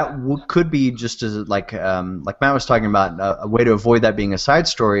that could be just as like Matt was talking about, a way to avoid that being a side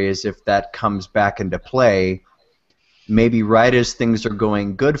story is if that comes back into play. Maybe right as things are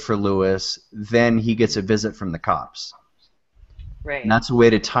going good for Lewis, then he gets a visit from the cops. Right. And that's a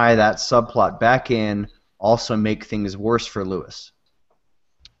way to tie that subplot back in, also make things worse for Lewis.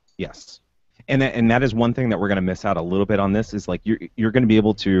 Yes. And that is one thing that we're going to miss out a little bit on this, is like you're going to be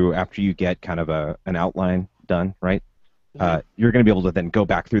able to, after you get kind of an outline done, right? You're going to be able to then go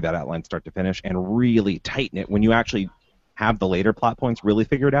back through that outline start to finish and really tighten it when you actually have the later plot points really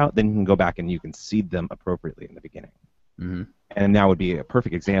figured out, then you can go back and you can seed them appropriately in the beginning. Mm-hmm. And that would be a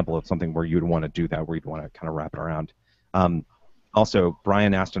perfect example of something where you'd want to do that, where you'd want to kind of wrap it around. Also,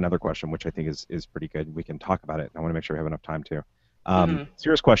 Brian asked another question, which I think is pretty good. We can talk about it. I want to make sure we have enough time to.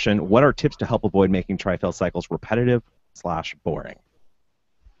 Serious question. What are tips to help avoid making tri-fail cycles repetitive/boring?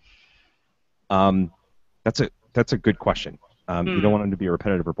 That's a good question. You don't want them to be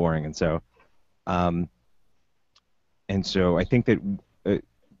repetitive or boring, and so I think that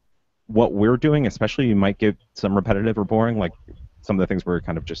what we're doing, especially, you might get some repetitive or boring, like some of the things we're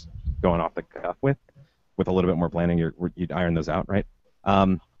kind of just going off the cuff with a little bit more planning, you'd iron those out, right?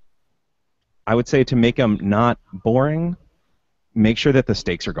 I would say to make them not boring, make sure that the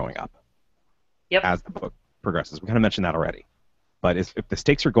stakes are going up as the book progresses. We kind of mentioned that already. But if the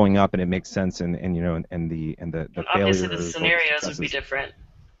stakes are going up and it makes sense, and the obviously the scenarios would be different.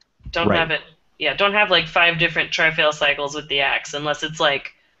 Don't have like 5 different tri-fail cycles with the axe, unless it's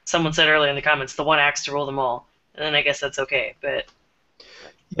like someone said earlier in the comments, the one axe to rule them all, and then I guess that's okay. But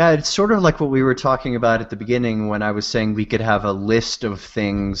yeah, it's sort of like what we were talking about at the beginning when I was saying we could have a list of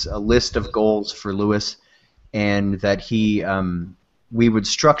things, a list of goals for Lewis, and that we would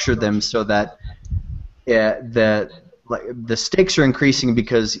structure them so that the stakes are increasing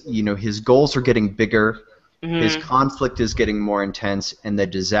because his goals are getting bigger, his conflict is getting more intense, and the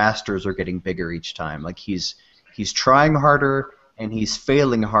disasters are getting bigger each time. Like he's trying harder and he's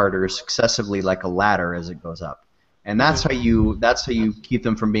failing harder successively, like a ladder as it goes up. And that's how you keep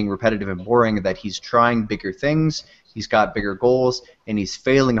them from being repetitive and boring. That he's trying bigger things, he's got bigger goals, and he's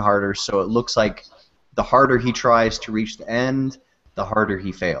failing harder. So it looks like the harder he tries to reach the end, the harder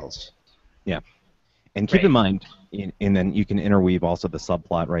he fails. Yeah, and keep in mind, and then you can interweave also the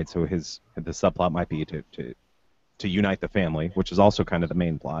subplot, right? So the subplot might be to unite the family, which is also kind of the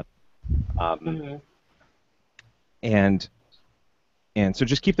main plot. And so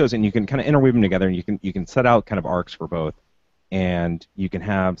just keep those, and you can kind of interweave them together, and you can set out kind of arcs for both, and you can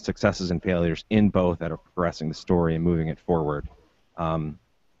have successes and failures in both that are progressing the story and moving it forward. And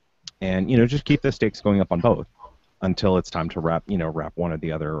just keep the stakes going up on both until it's time to wrap one or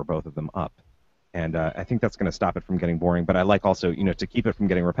the other or both of them up. And I think that's going to stop it from getting boring. But I like also, to keep it from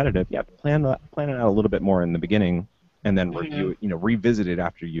getting repetitive, plan it out a little bit more in the beginning, and then review it, revisit it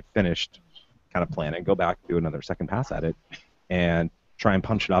after you've finished kind of planning, go back, do another second pass at it, and try and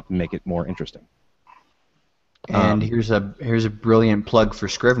punch it up and make it more interesting. And here's a brilliant plug for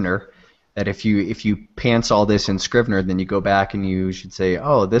Scrivener, that if you pants all this in Scrivener, then you go back and you should say,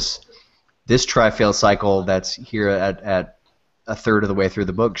 oh, this tri-fail cycle that's here at a third of the way through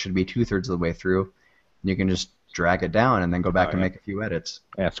the book should be 2/3 of the way through. And you can just drag it down and then go back and make a few edits.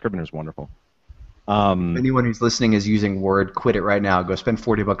 Yeah, Scrivener's wonderful. If anyone who's listening is using Word, quit it right now. Go spend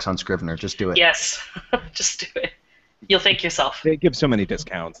 $40 on Scrivener. Just do it. Yes, just do it. You'll thank yourself. They give so many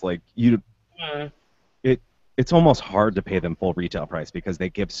discounts. Like it's almost hard to pay them full retail price because they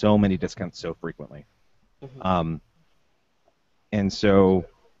give so many discounts so frequently. And so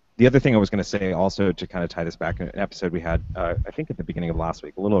the other thing I was going to say also to kind of tie this back, in an episode we had, I think at the beginning of last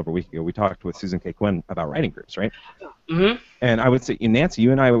week, a little over a week ago, we talked with Susan K. Quinn about writing groups, right? And I would say, Nancy,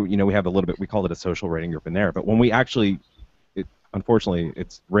 you and I, we have a little bit, we call it a social writing group in there, but when we actually, unfortunately,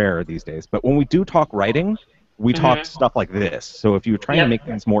 it's rare these days, but when we do talk writing, we talk stuff like this. So if you're trying to make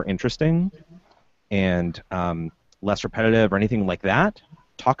things more interesting and less repetitive or anything like that,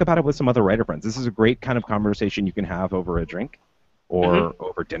 talk about it with some other writer friends. This is a great kind of conversation you can have over a drink or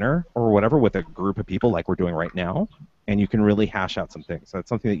over dinner or whatever with a group of people like we're doing right now, and you can really hash out some things. So it's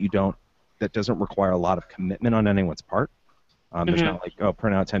something that doesn't require a lot of commitment on anyone's part. There's not like,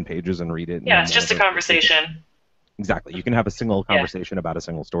 print out 10 pages and read it. Yeah, it's just a conversation. Exactly. You can have a single conversation about a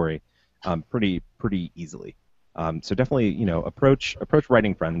single story pretty easily. So definitely, approach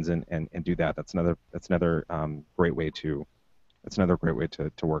writing friends and do that. That's another great way to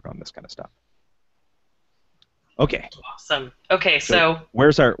work on this kind of stuff. Okay. Awesome. Okay, so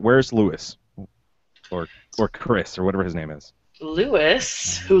where's Lewis, or Chris, or whatever his name is?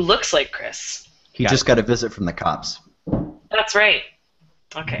 Lewis, who looks like Chris. He just got a visit from the cops. That's right.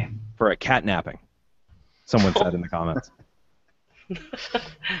 Okay. For a catnapping, someone said in the comments,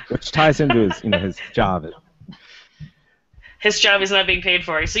 which ties into his job. His job is not being paid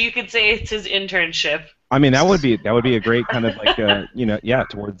for, so you could say it's his internship. I mean, that would be a great kind of like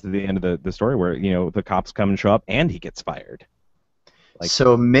towards the end of the story where the cops come and show up and he gets fired.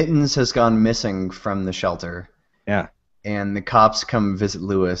 So Mittens has gone missing from the shelter. Yeah. And the cops come visit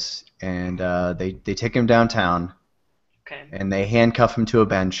Lewis, and they take him downtown. Okay. And they handcuff him to a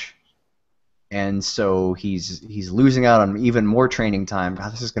bench. And so he's losing out on even more training time.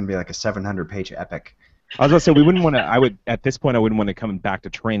 God, this is going to be like a 700-page epic. I was going to say we wouldn't want to. At this point I wouldn't want to come back to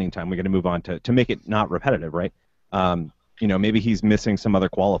training time. We're going to move on to make it not repetitive, right? Maybe he's missing some other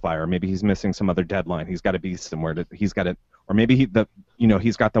qualifier. Maybe he's missing some other deadline. He's got to be somewhere. Or maybe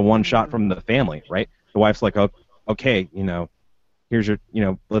he's got the one shot from the family, right? The wife's like, oh, okay, here's your,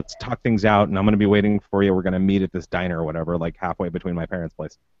 let's talk things out, and I'm going to be waiting for you. We're going to meet at this diner or whatever, like halfway between my parents'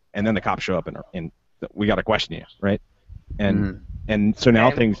 place. And then the cops show up, and we got to question you, right? And so now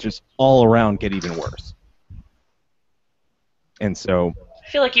things just all around get even worse. And so I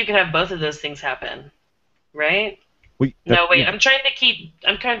feel like you could have both of those things happen, right? I'm trying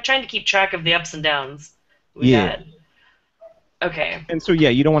to keep track of the ups and downs we had. Okay. And so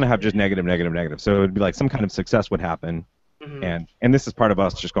you don't want to have just negative. So it would be like some kind of success would happen, and this is part of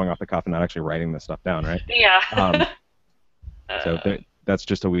us just going off the cuff and not actually writing this stuff down, right? Yeah. That's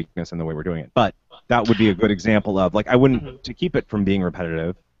just a weakness in the way we're doing it. But that would be a good example of, like, I wouldn't, to keep it from being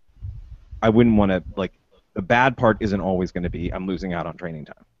repetitive, I wouldn't want to, like, the bad part isn't always going to be I'm losing out on training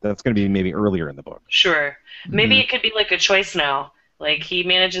time. That's going to be maybe earlier in the book. Sure. Maybe it could be like a choice now. Like, he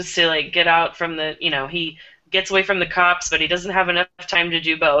manages to, like, get out from the, he gets away from the cops, but he doesn't have enough time to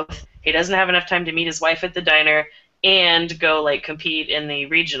do both. He doesn't have enough time to meet his wife at the diner and go, like, compete in the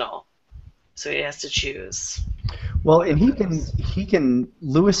regional. So he has to choose. Well, and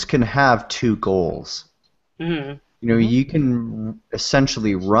Lewis can have two goals. You can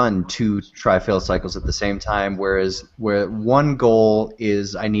essentially run two tri-fail cycles at the same time, where one goal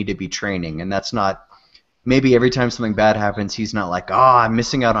is I need to be training, and that's not, maybe every time something bad happens, he's not like, I'm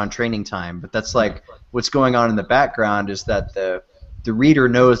missing out on training time, but that's like what's going on in the background is that the reader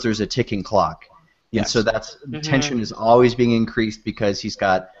knows there's a ticking clock. Yes. And so that's tension is always being increased because he's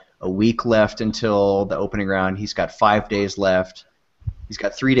got a week left until the opening round. He's got 5 days left. He's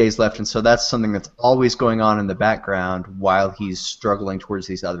got 3 days left, and so that's something that's always going on in the background while he's struggling towards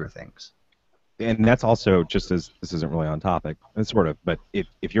these other things. And that's also, just as this isn't really on topic, it's sort of, but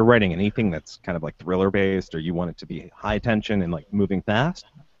if you're writing anything that's kind of like thriller-based or you want it to be high tension and like moving fast,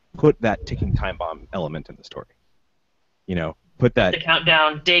 put that ticking time bomb element in the story. Put that... The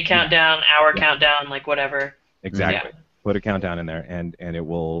countdown, day countdown, hour countdown, like whatever. Exactly. Yeah. Put a countdown in there, and it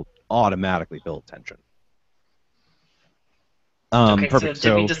will automatically build tension. Okay, perfect.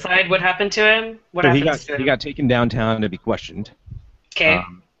 So did we decide what happened to him? What happened to him? He got taken downtown to be questioned. Okay.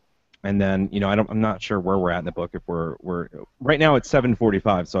 And then I'm not sure where we're at in the book. If we're right now it's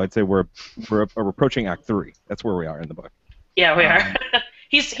 7:45, so I'd say we're approaching Act 3. That's where we are in the book. Yeah, we are.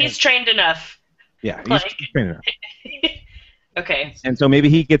 He's trained enough. Yeah, he's trained enough. Okay. And so maybe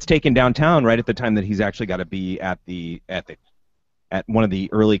he gets taken downtown right at the time that he's actually got to be at one of the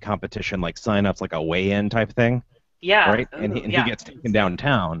early competition like sign-ups, like a weigh-in type thing. Yeah. Right? And he gets taken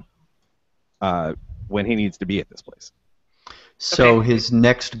downtown when he needs to be at this place. So his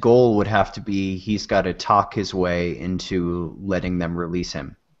next goal would have to be he's got to talk his way into letting them release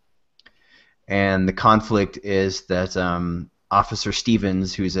him. And the conflict is that Officer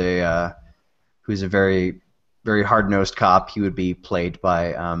Stevens, who's a very, very hard-nosed cop, he would be played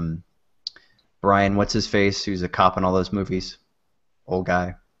by Brian, what's his face, who's a cop in all those movies, old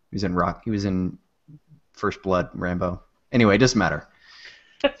guy. He was in First Blood, Rambo. Anyway, it doesn't matter.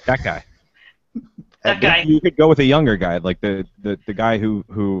 That guy. That guy. You could go with a younger guy, like the guy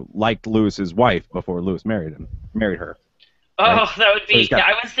who liked Lewis's wife before Lewis married her. Oh, right? That would be. So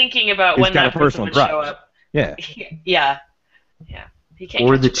I was thinking about when that person would show up. Yeah. Yeah. He can't.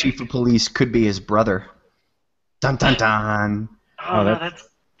 Or the chief of police could be his brother. Dun dun dun. Oh, no,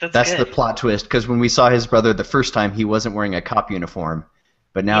 that's good. The plot twist. Because when we saw his brother the first time, he wasn't wearing a cop uniform,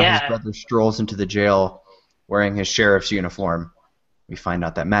 but now his brother strolls into the jail wearing his sheriff's uniform. We find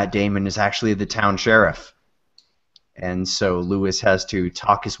out that Matt Damon is actually the town sheriff. And so Lewis has to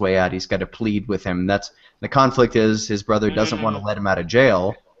talk his way out. He's got to plead with him. That's the conflict is his brother doesn't want to let him out of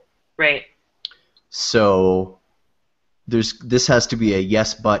jail. Right. So this has to be a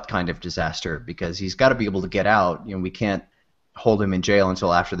yes but kind of disaster because he's got to be able to get out. We can't hold him in jail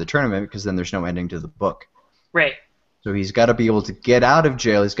until after the tournament because then there's no ending to the book. Right. So he's got to be able to get out of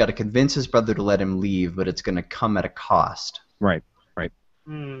jail. He's got to convince his brother to let him leave, but it's going to come at a cost. Right.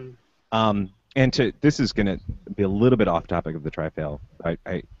 And this is going to be a little bit off topic of the tri-fail.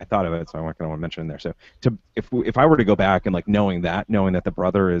 I thought of it, so I'm not going to want to mention it there. So if I were to go back and like knowing that the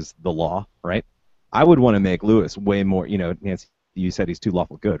brother is the law, right? I would want to make Lewis way more. Nancy, you said he's too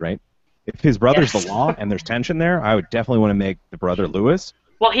lawful good, right? If his brother's the law and there's tension there, I would definitely want to make the brother Lewis.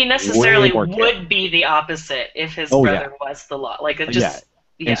 Well, he necessarily would be the opposite if his brother was the law. Like it just.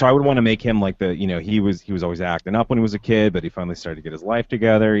 Yeah. And so I would want to make him like he was always acting up when he was a kid, but he finally started to get his life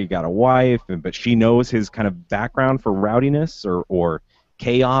together. He got a wife, but she knows his kind of background for rowdiness or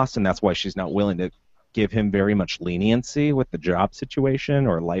chaos, and that's why she's not willing to give him very much leniency with the job situation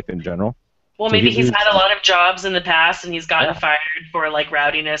or life in general. Well, So maybe he's had a lot of jobs in the past and he's gotten fired for like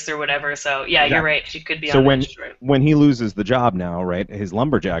rowdiness or whatever. So yeah, you're right. She could be on the short. When he loses the job now, right, his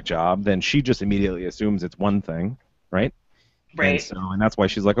lumberjack job, then she just immediately assumes it's one thing, right? Right. And that's why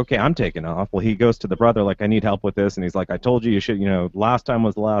she's like, okay, I'm taking off. Well, he goes to the brother like, I need help with this, and he's like, I told you should, last time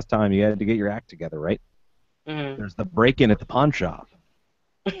was the last time. You had to get your act together, right? Mm-hmm. There's the break-in at the pawn shop.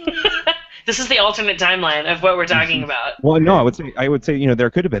 This is the alternate timeline of what we're talking about. Well, no, I would say, there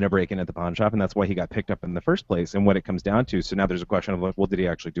could have been a break-in at the pawn shop, and that's why he got picked up in the first place. And what it comes down to, so now there's a question of like, well, did he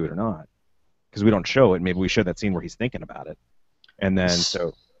actually do it or not? Because we don't show it. Maybe we show that scene where he's thinking about it, and then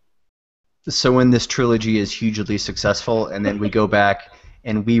So when this trilogy is hugely successful, and then we go back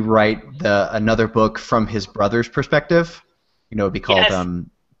and we write another book from his brother's perspective, it'd be called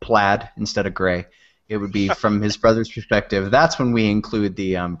Plaid instead of Gray. It would be from his brother's perspective. That's when we include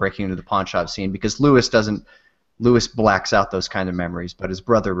the breaking into the pawn shop scene, because Lewis blacks out those kind of memories, but his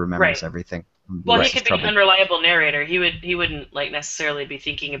brother remembers everything. Well, he could be an unreliable narrator. He wouldn't like necessarily be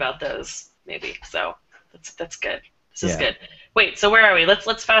thinking about those maybe. So that's good. This is good. Wait, so where are we?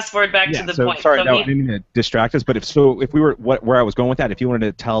 Let's fast forward back to the point. Sorry, no, I didn't mean to distract us, but if we were where I was going with that, if you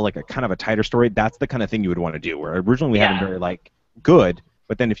wanted to tell like a kind of a tighter story, that's the kind of thing you would want to do. Where originally we had him very like good.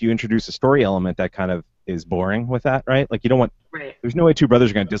 But then if you introduce a story element that kind of is boring with that, right? Like you don't want. Right. There's no way two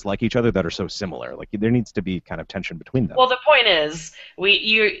brothers are going to dislike each other that are so similar. Like there needs to be kind of tension between them. Well, the point is,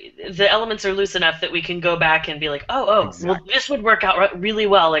 the elements are loose enough that we can go back and be like, exactly. Well, this would work out really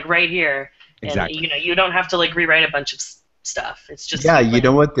well, like right here. Exactly. And you don't have to like rewrite a bunch of stuff. It's just you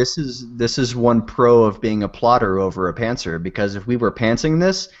know what? This is one pro of being a plotter over a pantser, because if we were pantsing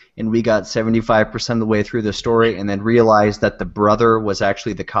this and we got 75% of the way through the story and then realized that the brother was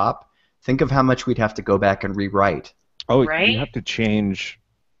actually the cop, think of how much we'd have to go back and rewrite. Oh, right? You have to change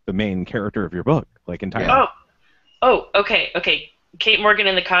the main character of your book, like entirely. Okay. Kate Morgan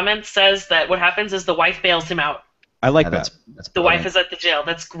in the comments says that what happens is the wife bails him out. I like that. That's the wife is at the jail.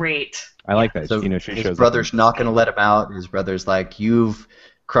 That's great. I like that. So she his shows brother's not going to let him out. His brother's like, "You've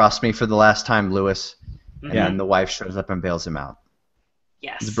crossed me for the last time, Lewis." Mm-hmm. And the wife shows up and bails him out.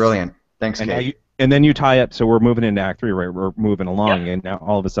 Yes. It's brilliant. Thanks, Kate. And then you tie up. So we're moving into Act 3, right? We're moving along, and now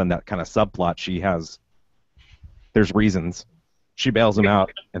all of a sudden that kind of subplot there's reasons. She bails him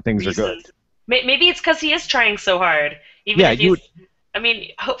out, and things are good. Maybe it's because he is trying so hard.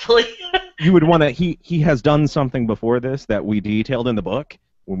 Hopefully. You would want to. He has done something before this that we detailed in the book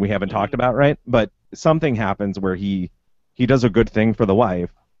when we haven't talked about, right? But something happens where he does a good thing for the wife,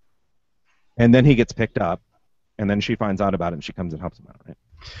 and then he gets picked up, and then she finds out about it, and she comes and helps him out, right?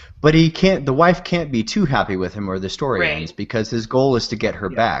 But the wife can't be too happy with him, or the story ends, because his goal is to get her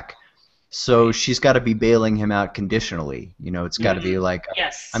back. So she's got to be bailing him out conditionally. It's got to be like,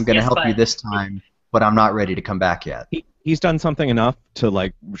 I'm going to help you this time, but I'm not ready to come back yet. He's done something enough to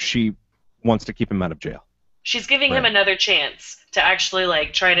like she wants to keep him out of jail. She's giving him another chance to actually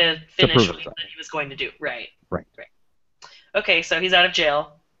like try to finish what he said he was going to do. Right. Okay, so he's out of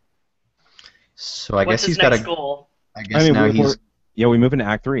jail. So I What's guess he's his got next goal? We move into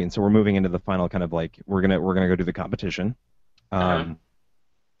Act 3, and so we're moving into the final kind of like we're gonna go do the competition. Well,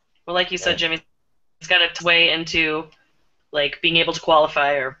 like you said, Jimmy, he's got its way into like being able to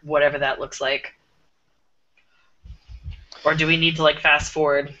qualify or whatever that looks like. Or do we need to like fast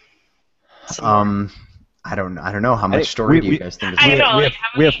forward? I don't know. How much story do you guys think?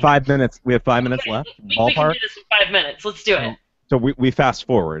 We have 5 minutes. We have 5 minutes left. Ballpark. We can do this in 5 minutes. Let's do it. So we fast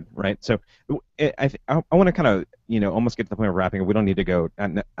forward, right? So I want to kind of almost get to the point of wrapping up. We don't need to go. I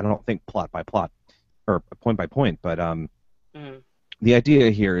don't think plot by plot or point by point, but the idea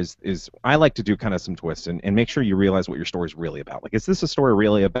here is I like to do kind of some twists and make sure you realize what your story is really about. Like, is this a story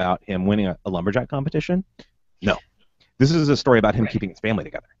really about him winning a lumberjack competition? No. This is a story about him keeping his family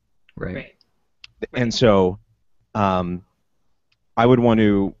together. Right. And so, I would want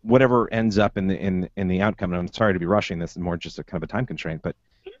to whatever ends up in the outcome. And I'm sorry to be rushing this, and more just a kind of a time constraint, but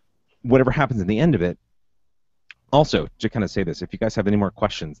whatever happens in the end of it. Also, to kind of say this, if you guys have any more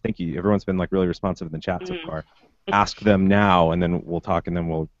questions, thank you. Everyone's been like really responsive in the chat so far. Ask them now, and then we'll talk, and then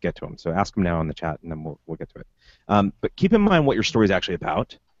we'll get to them. So ask them now in the chat, and then we'll get to it. But keep in mind what your story is actually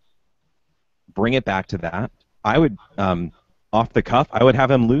about. Bring it back to that. I would, off the cuff, I would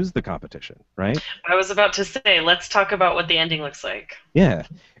have him lose the competition, right? I was about to say, let's talk about what the ending looks like. Yeah,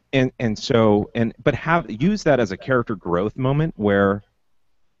 but use that as a character growth moment where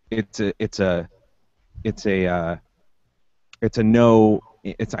it's I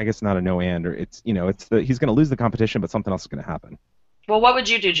guess not a no and, or he's going to lose the competition, but something else is going to happen. Well, what would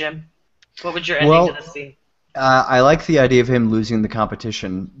you do, Jim? What would your ending to this be? I like the idea of him losing the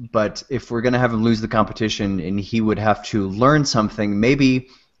competition, but if we're going to have him lose the competition and he would have to learn something, maybe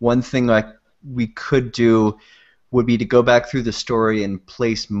one thing like we could do would be to go back through the story and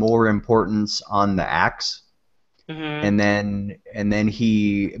place more importance on the axe. And then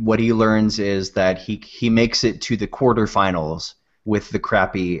what he learns is that he makes it to the quarterfinals with the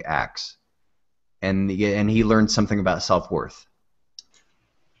crappy axe, and he learns something about self-worth.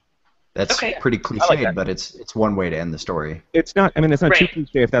 That's pretty cliched, but it's one way to end the story. It's not. I mean, it's not too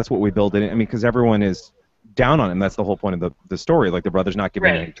cliche if that's what we build in it. I mean, because everyone is down on him. That's the whole point of the story. Like the brother's not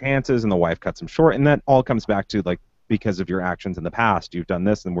giving any chances, and the wife cuts him short, and that all comes back to like because of your actions in the past, you've done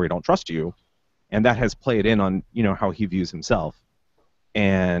this, and we don't trust you, and that has played in on how he views himself,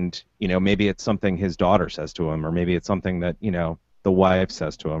 and maybe it's something his daughter says to him, or maybe it's something that the wife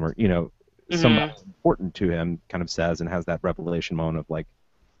says to him, or somebody important to him kind of says and has that revelation moment of like.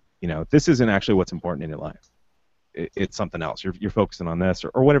 This isn't actually what's important in your life. It's something else. You're focusing on this,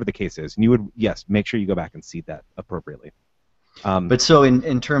 or whatever the case is. And you would, yes, make sure you go back and seed that appropriately. But so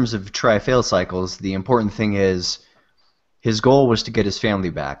in terms of try-fail cycles, the important thing is his goal was to get his family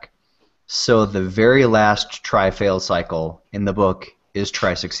back. So the very last try-fail cycle in the book is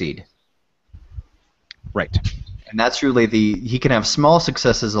try-succeed. Right. And that's really he can have small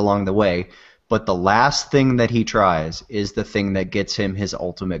successes along the way, but the last thing that he tries is the thing that gets him his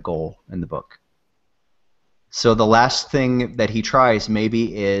ultimate goal in the book. So the last thing that he tries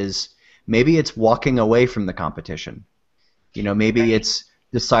maybe it's walking away from the competition. Maybe it's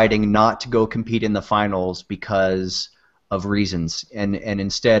deciding not to go compete in the finals because of reasons, and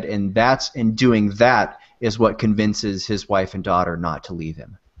instead, doing that is what convinces his wife and daughter not to leave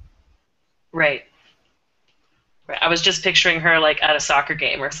him. Right. I was just picturing her like at a soccer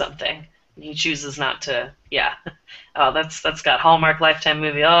game or something. He chooses not to. Yeah. Oh, that's got Hallmark Lifetime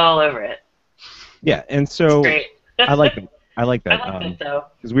movie all over it. Yeah, and so great. I like that. I like that though.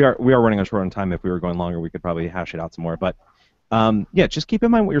 Because we are running on short on time. If we were going longer, we could probably hash it out some more. But just keep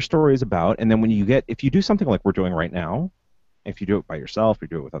in mind what your story is about, and then if you do something like we're doing right now, if you do it by yourself, you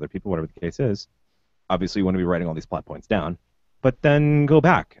do it with other people, whatever the case is, obviously you want to be writing all these plot points down. But then go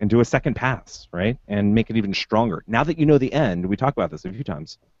back and do a second pass, right, and make it even stronger. Now that you know the end, we talked about this a few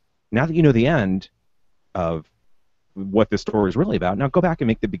times. Now that you know the end of what this story is really about, now go back and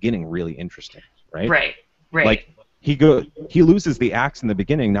make the beginning really interesting, right? Right. Like he loses the axe in the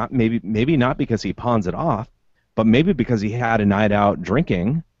beginning, maybe not because he pawns it off, but maybe because he had a night out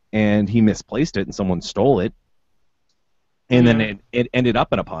drinking and he misplaced it and someone stole it, and then it ended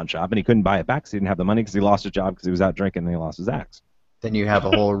up in a pawn shop and he couldn't buy it back because he didn't have the money because he lost his job because he was out drinking and he lost his axe. Then you have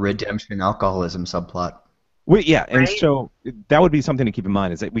a whole redemption alcoholism subplot. And so that would be something to keep in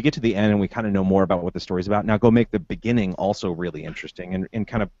mind, is that we get to the end and we kind of know more about what the story's about. Now go make the beginning also really interesting and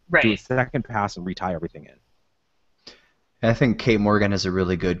kind of do a second pass and retie everything in. I think Kate Morgan has a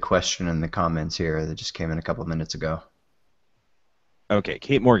really good question in the comments here that just came in a couple of minutes ago. Okay,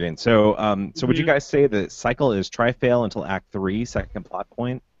 Kate Morgan. So would you guys say the cycle is try-fail until Act 3, second plot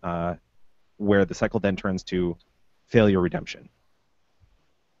point, where the cycle then turns to failure redemption?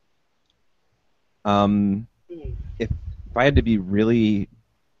 If I had to be really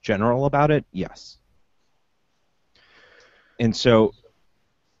general about it, yes. And so,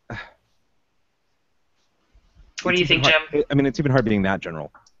 what do you think, Jim? I mean, it's even hard being that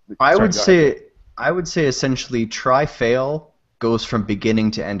general. I would say essentially try-fail goes from beginning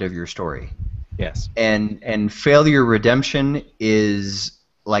to end of your story. Yes. And failure redemption is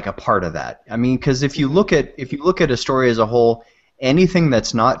like a part of that. I mean, because if you look at a story as a whole, anything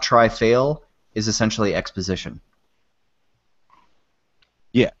that's not try-fail is essentially exposition.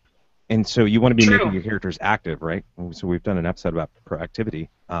 Yeah, and so you want to be making your characters active, right? So we've done an episode about proactivity,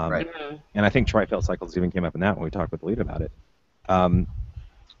 right? And I think try-fail cycles even came up in that when we talked with the lead about it.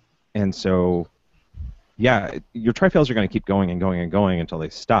 And so, yeah, your try-fails are going to keep going and going and going until they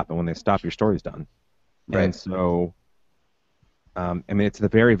stop, and when they stop, your story's done. Right. And so, I mean, it's the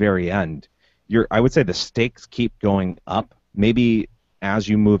very, very end. I would say the stakes keep going up. Maybe as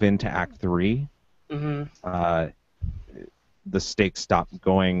you move into Act 3, the stakes stop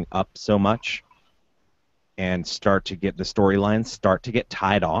going up so much and start to get the storylines start to get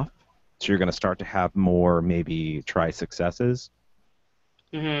tied off. So you're going to start to have more maybe try successes,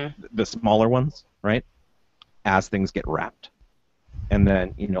 the smaller ones, right? As things get wrapped, and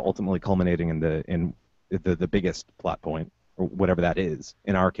then ultimately culminating in the biggest plot point or whatever that is.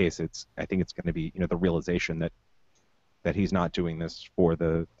 In our case, I think it's going to be the realization that he's not doing this for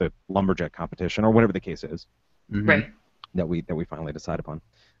the lumberjack competition or whatever the case is, right? That we finally decide upon.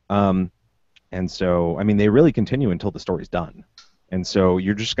 And so, I mean, they really continue until the story's done. And so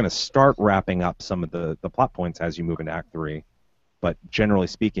you're just going to start wrapping up some of the plot points as you move into Act 3. But generally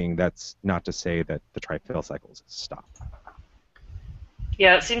speaking, that's not to say that the try-fail cycles stop.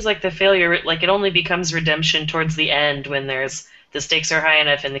 Yeah, it seems like the failure, like it only becomes redemption towards the end when there's the stakes are high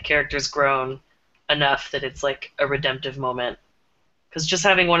enough and the character's grown enough that it's like a redemptive moment. Because just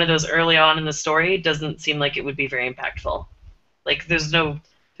having one of those early on in the story doesn't seem like it would be very impactful. Like there's no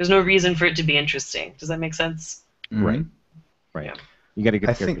reason for it to be interesting. Does that make sense? Mm-hmm. Right. Right. Yeah. You got to get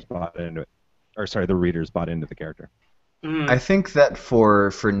the characters think, bought into it, or sorry, the readers bought into the character. I think that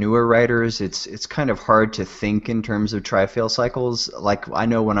for newer writers, it's kind of hard to think in terms of try-fail cycles. Like I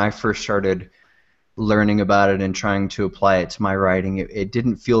know when I first started learning about it and trying to apply it to my writing, it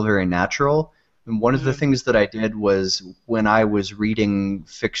didn't feel very natural. And one of the things that I did was when I was reading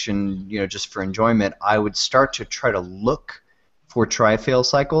fiction, just for enjoyment, I would start to try to look for try-fail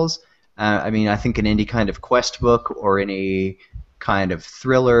cycles. I think in any kind of quest book or any kind of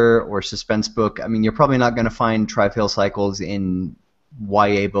thriller or suspense book, you're probably not going to find try-fail cycles in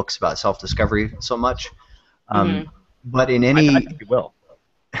YA books about self-discovery so much. But in any... I think you will.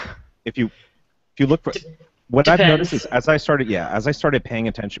 If you look for... What I've noticed is as I started paying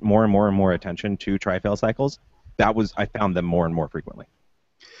attention, more and more attention to try-fail cycles, I found them more and more frequently.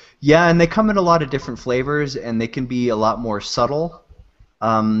 Yeah, and they come in a lot of different flavors, and they can be a lot more subtle.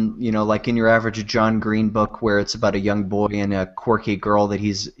 Like in your average John Green book where it's about a young boy and a quirky girl that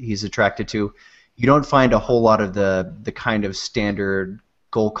he's attracted to, you don't find a whole lot of the kind of standard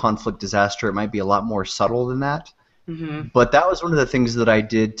goal conflict disaster. It might be a lot more subtle than that. Mm-hmm. But that was one of the things that I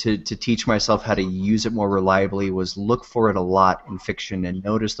did to teach myself how to use it more reliably, was look for it a lot in fiction and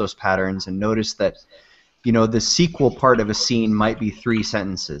notice those patterns and notice that, the sequel part of a scene might be 3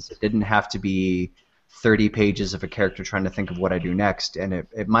 sentences. It didn't have to be 30 pages of a character trying to think of what I do next, and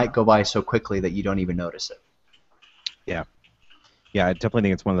it might go by so quickly that you don't even notice it. Yeah. Yeah, I definitely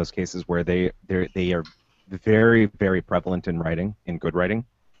think it's one of those cases where they are very, very prevalent in writing, in good writing,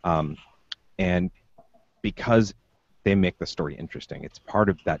 and because they make the story interesting, it's part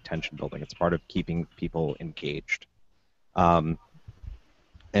of that tension building. It's part of keeping people engaged, and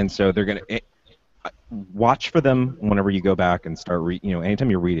so they're gonna watch for them whenever you go back and start anytime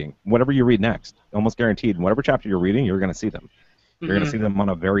you're reading, whatever you read next, almost guaranteed, whatever chapter you're reading, you're going to see them. You're going to see them on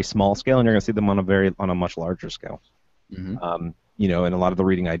a very small scale, and you're going to see them on a much larger scale. And a lot of the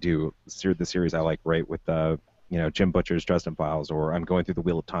reading I do, the series I like, right, with Jim Butcher's Dresden Files, or I'm going through the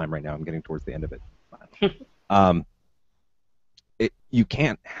Wheel of Time right now. I'm getting towards the end of it. You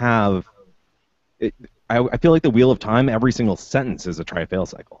can't have it. I feel like the Wheel of Time, every single sentence is a try-fail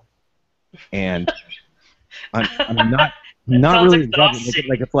cycle. And I'm not really exhausting.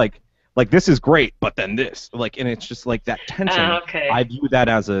 Like it's like this is great, but then this, and it's just like that tension. Okay. I view that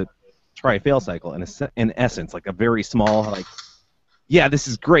as a try-fail cycle, in essence, like a very small, yeah, this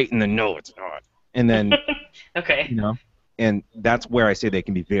is great, and then no, it's not, and then okay, and that's where I say they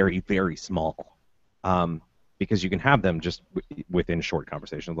can be very, very small, because you can have them just within short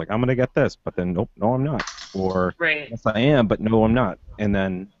conversations, like I'm gonna get this, but then nope, no, I'm not, or yes, I am, but no, I'm not, and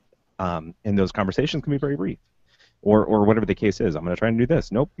then. And those conversations can be very brief, or whatever the case is. I'm going to try and do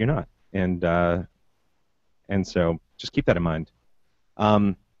this. Nope, you're not. And so just keep that in mind.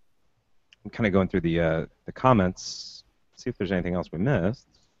 I'm kind of going through the comments, see if there's anything else we missed.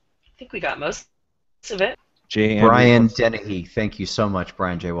 I think we got most of it. Brian Dennehy, thank you so much,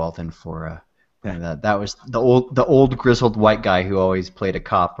 Brian J. Walton, for that. That was the old grizzled white guy who always played a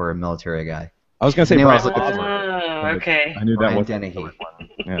cop or a military guy. I was going to say Brian. Okay. I knew Brian that was Dennehy.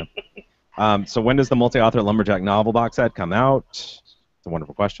 Yeah. So when does the multi-author Lumberjack novel box set come out? It's a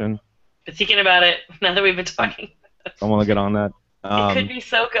wonderful question. Been thinking about it now that we've been talking. I want to get on that. It could be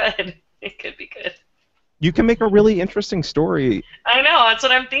so good. It could be good. You can make a really interesting story. I know. That's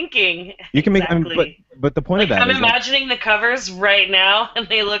what I'm thinking. You can make, but the point of that I'm is imagining the covers right now, and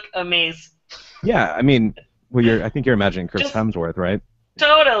they look amazing. Yeah, I think you're imagining Chris Hemsworth, right?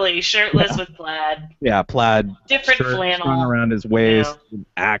 Totally shirtless with plaid. Yeah, plaid. Different shirt flannel strung around his waist,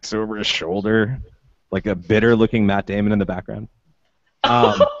 axe over his shoulder, like a bitter-looking Matt Damon in the background.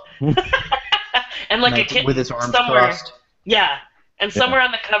 And like a kitten with his arms somewhere. crossed. Yeah, and somewhere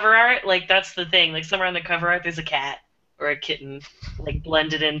on the cover art, that's the thing. Like somewhere on the cover art, there's a cat or a kitten,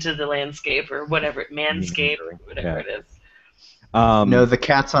 blended into the landscape or whatever, manscape or whatever it is. No, the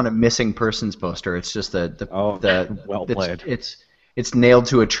cat's on a missing persons poster. It's just well played. It's nailed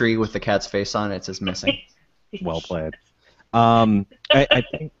to a tree with the cat's face on it. It says missing. Well played. I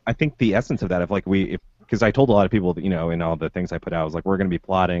think the essence of that, because I told a lot of people that, in all the things I put out, I was like, we're going to be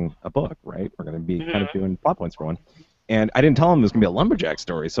plotting a book, right? We're going to be kind of doing plot points for one. And I didn't tell them it was going to be a lumberjack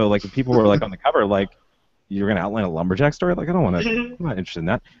story. So if people were on the cover, you're going to outline a lumberjack story? Like, I don't want to. I'm not interested in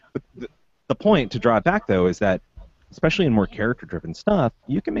that. But the point to draw it back though is that, especially in more character-driven stuff,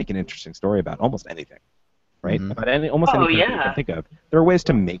 you can make an interesting story about almost anything, right? Mm-hmm. About almost any character you can think of. There are ways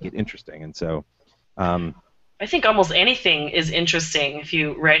to make it interesting, and so. I think almost anything is interesting if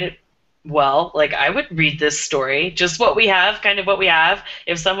you write it well. Like, I would read this story, just what we have, kind of what we have.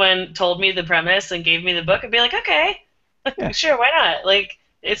 If someone told me the premise and gave me the book, I'd be like, okay, yeah. Sure, why not? Like,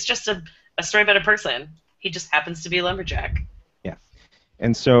 it's just a story about a person. He just happens to be a lumberjack. Yeah,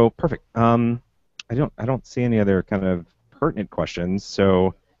 and so perfect. I don't see any other kind of pertinent questions.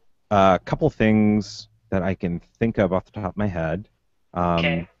 So, a couple things that I can think of off the top of my head.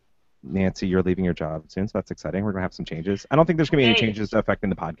 Okay. Nancy, you're leaving your job soon, so that's exciting. We're going to have some changes. I don't think there's going to be any changes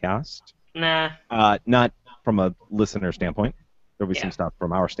affecting the podcast. Nah. Not from a listener standpoint. There'll be some stuff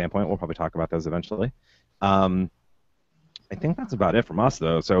from our standpoint. We'll probably talk about those eventually. I think that's about it from us,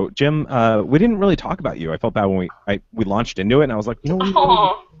 though. So, Jim, we didn't really talk about you. I felt bad when we launched into it, and I was like,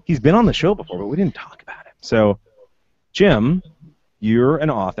 he's been on the show before, but we didn't talk about him. So, Jim, you're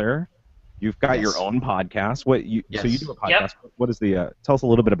an author. You've got your own podcast. So you do a podcast. Yep. What is tell us a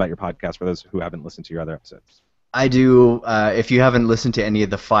little bit about your podcast for those who haven't listened to your other episodes. I do. If you haven't listened to any of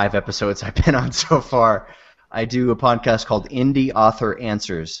the 5 episodes I've been on so far, I do a podcast called Indie Author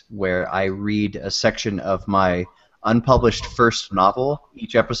Answers, where I read a section of my unpublished first novel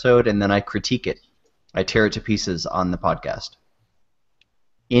each episode, and then I critique it. I tear it to pieces on the podcast.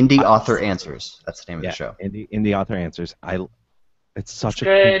 Indie Author Answers. That's the name of the show. Indie Author Answers. It's such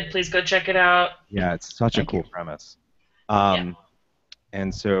good. Please go check it out. Yeah, it's such a cool premise. And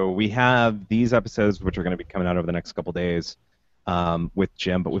so we have these episodes, which are going to be coming out over the next couple days with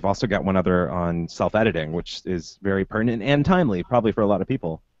Jim, but we've also got one other on self-editing, which is very pertinent and timely, probably for a lot of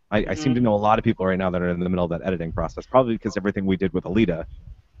people. I seem to know a lot of people right now that are in the middle of that editing process, probably because everything we did with Alita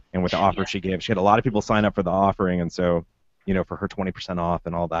and with the offer she gave. She had a lot of people sign up for the offering, and so, for her 20% off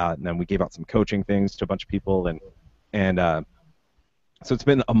and all that, and then we gave out some coaching things to a bunch of people, and so it's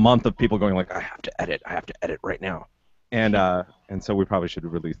been a month of people going like, I have to edit right now, and so we probably should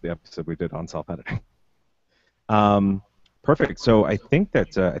release the episode we did on self-editing. Perfect. So I think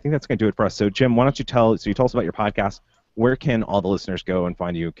that's going to do it for us. So Jim, why don't you tell us about your podcast? Where can all the listeners go and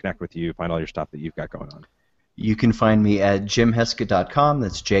find you, connect with you, find all your stuff that you've got going on? You can find me at jimheskett.com.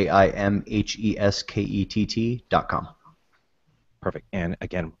 That's JIMHESKETT.com. Perfect. And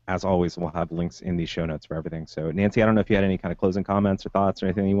again, as always, we'll have links in the show notes for everything. So Nancy, I don't know if you had any kind of closing comments or thoughts or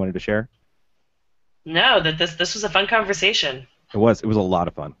anything you wanted to share. No, that this was a fun conversation. It was a lot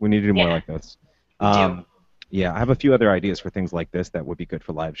of fun. We need to do more like this. Yeah, I have a few other ideas for things like this that would be good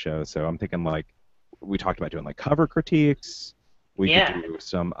for live shows. So I'm thinking like we talked about doing like cover critiques. We could do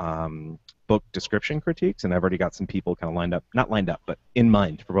some book description critiques, and I've already got some people kind of not lined up, but in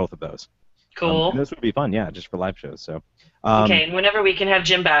mind for both of those. Cool. And those would be fun, just for live shows. So. Okay, and whenever we can have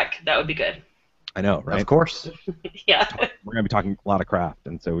Jim back, that would be good. I know, right? Of course. Yeah. We're going to be talking a lot of craft,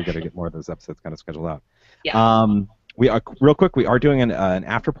 and so we got to get more of those episodes kind of scheduled out. Yeah. We are real quick. We are doing an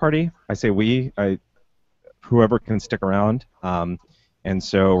after party. I say whoever can stick around. And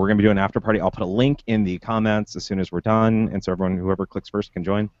so we're going to be doing an after party. I'll put a link in the comments as soon as we're done, and so whoever clicks first can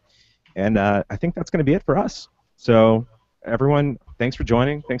join. And I think that's going to be it for us. So everyone, thanks for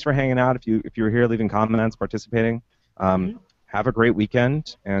joining. Thanks for hanging out. If you were here, leaving comments, participating. Have a great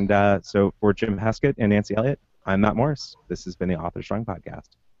weekend. And so for Jim Heskett and Nancy Elliott, I'm Matt Morris. This has been the Author Strong Podcast.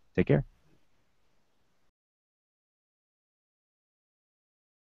 Take care.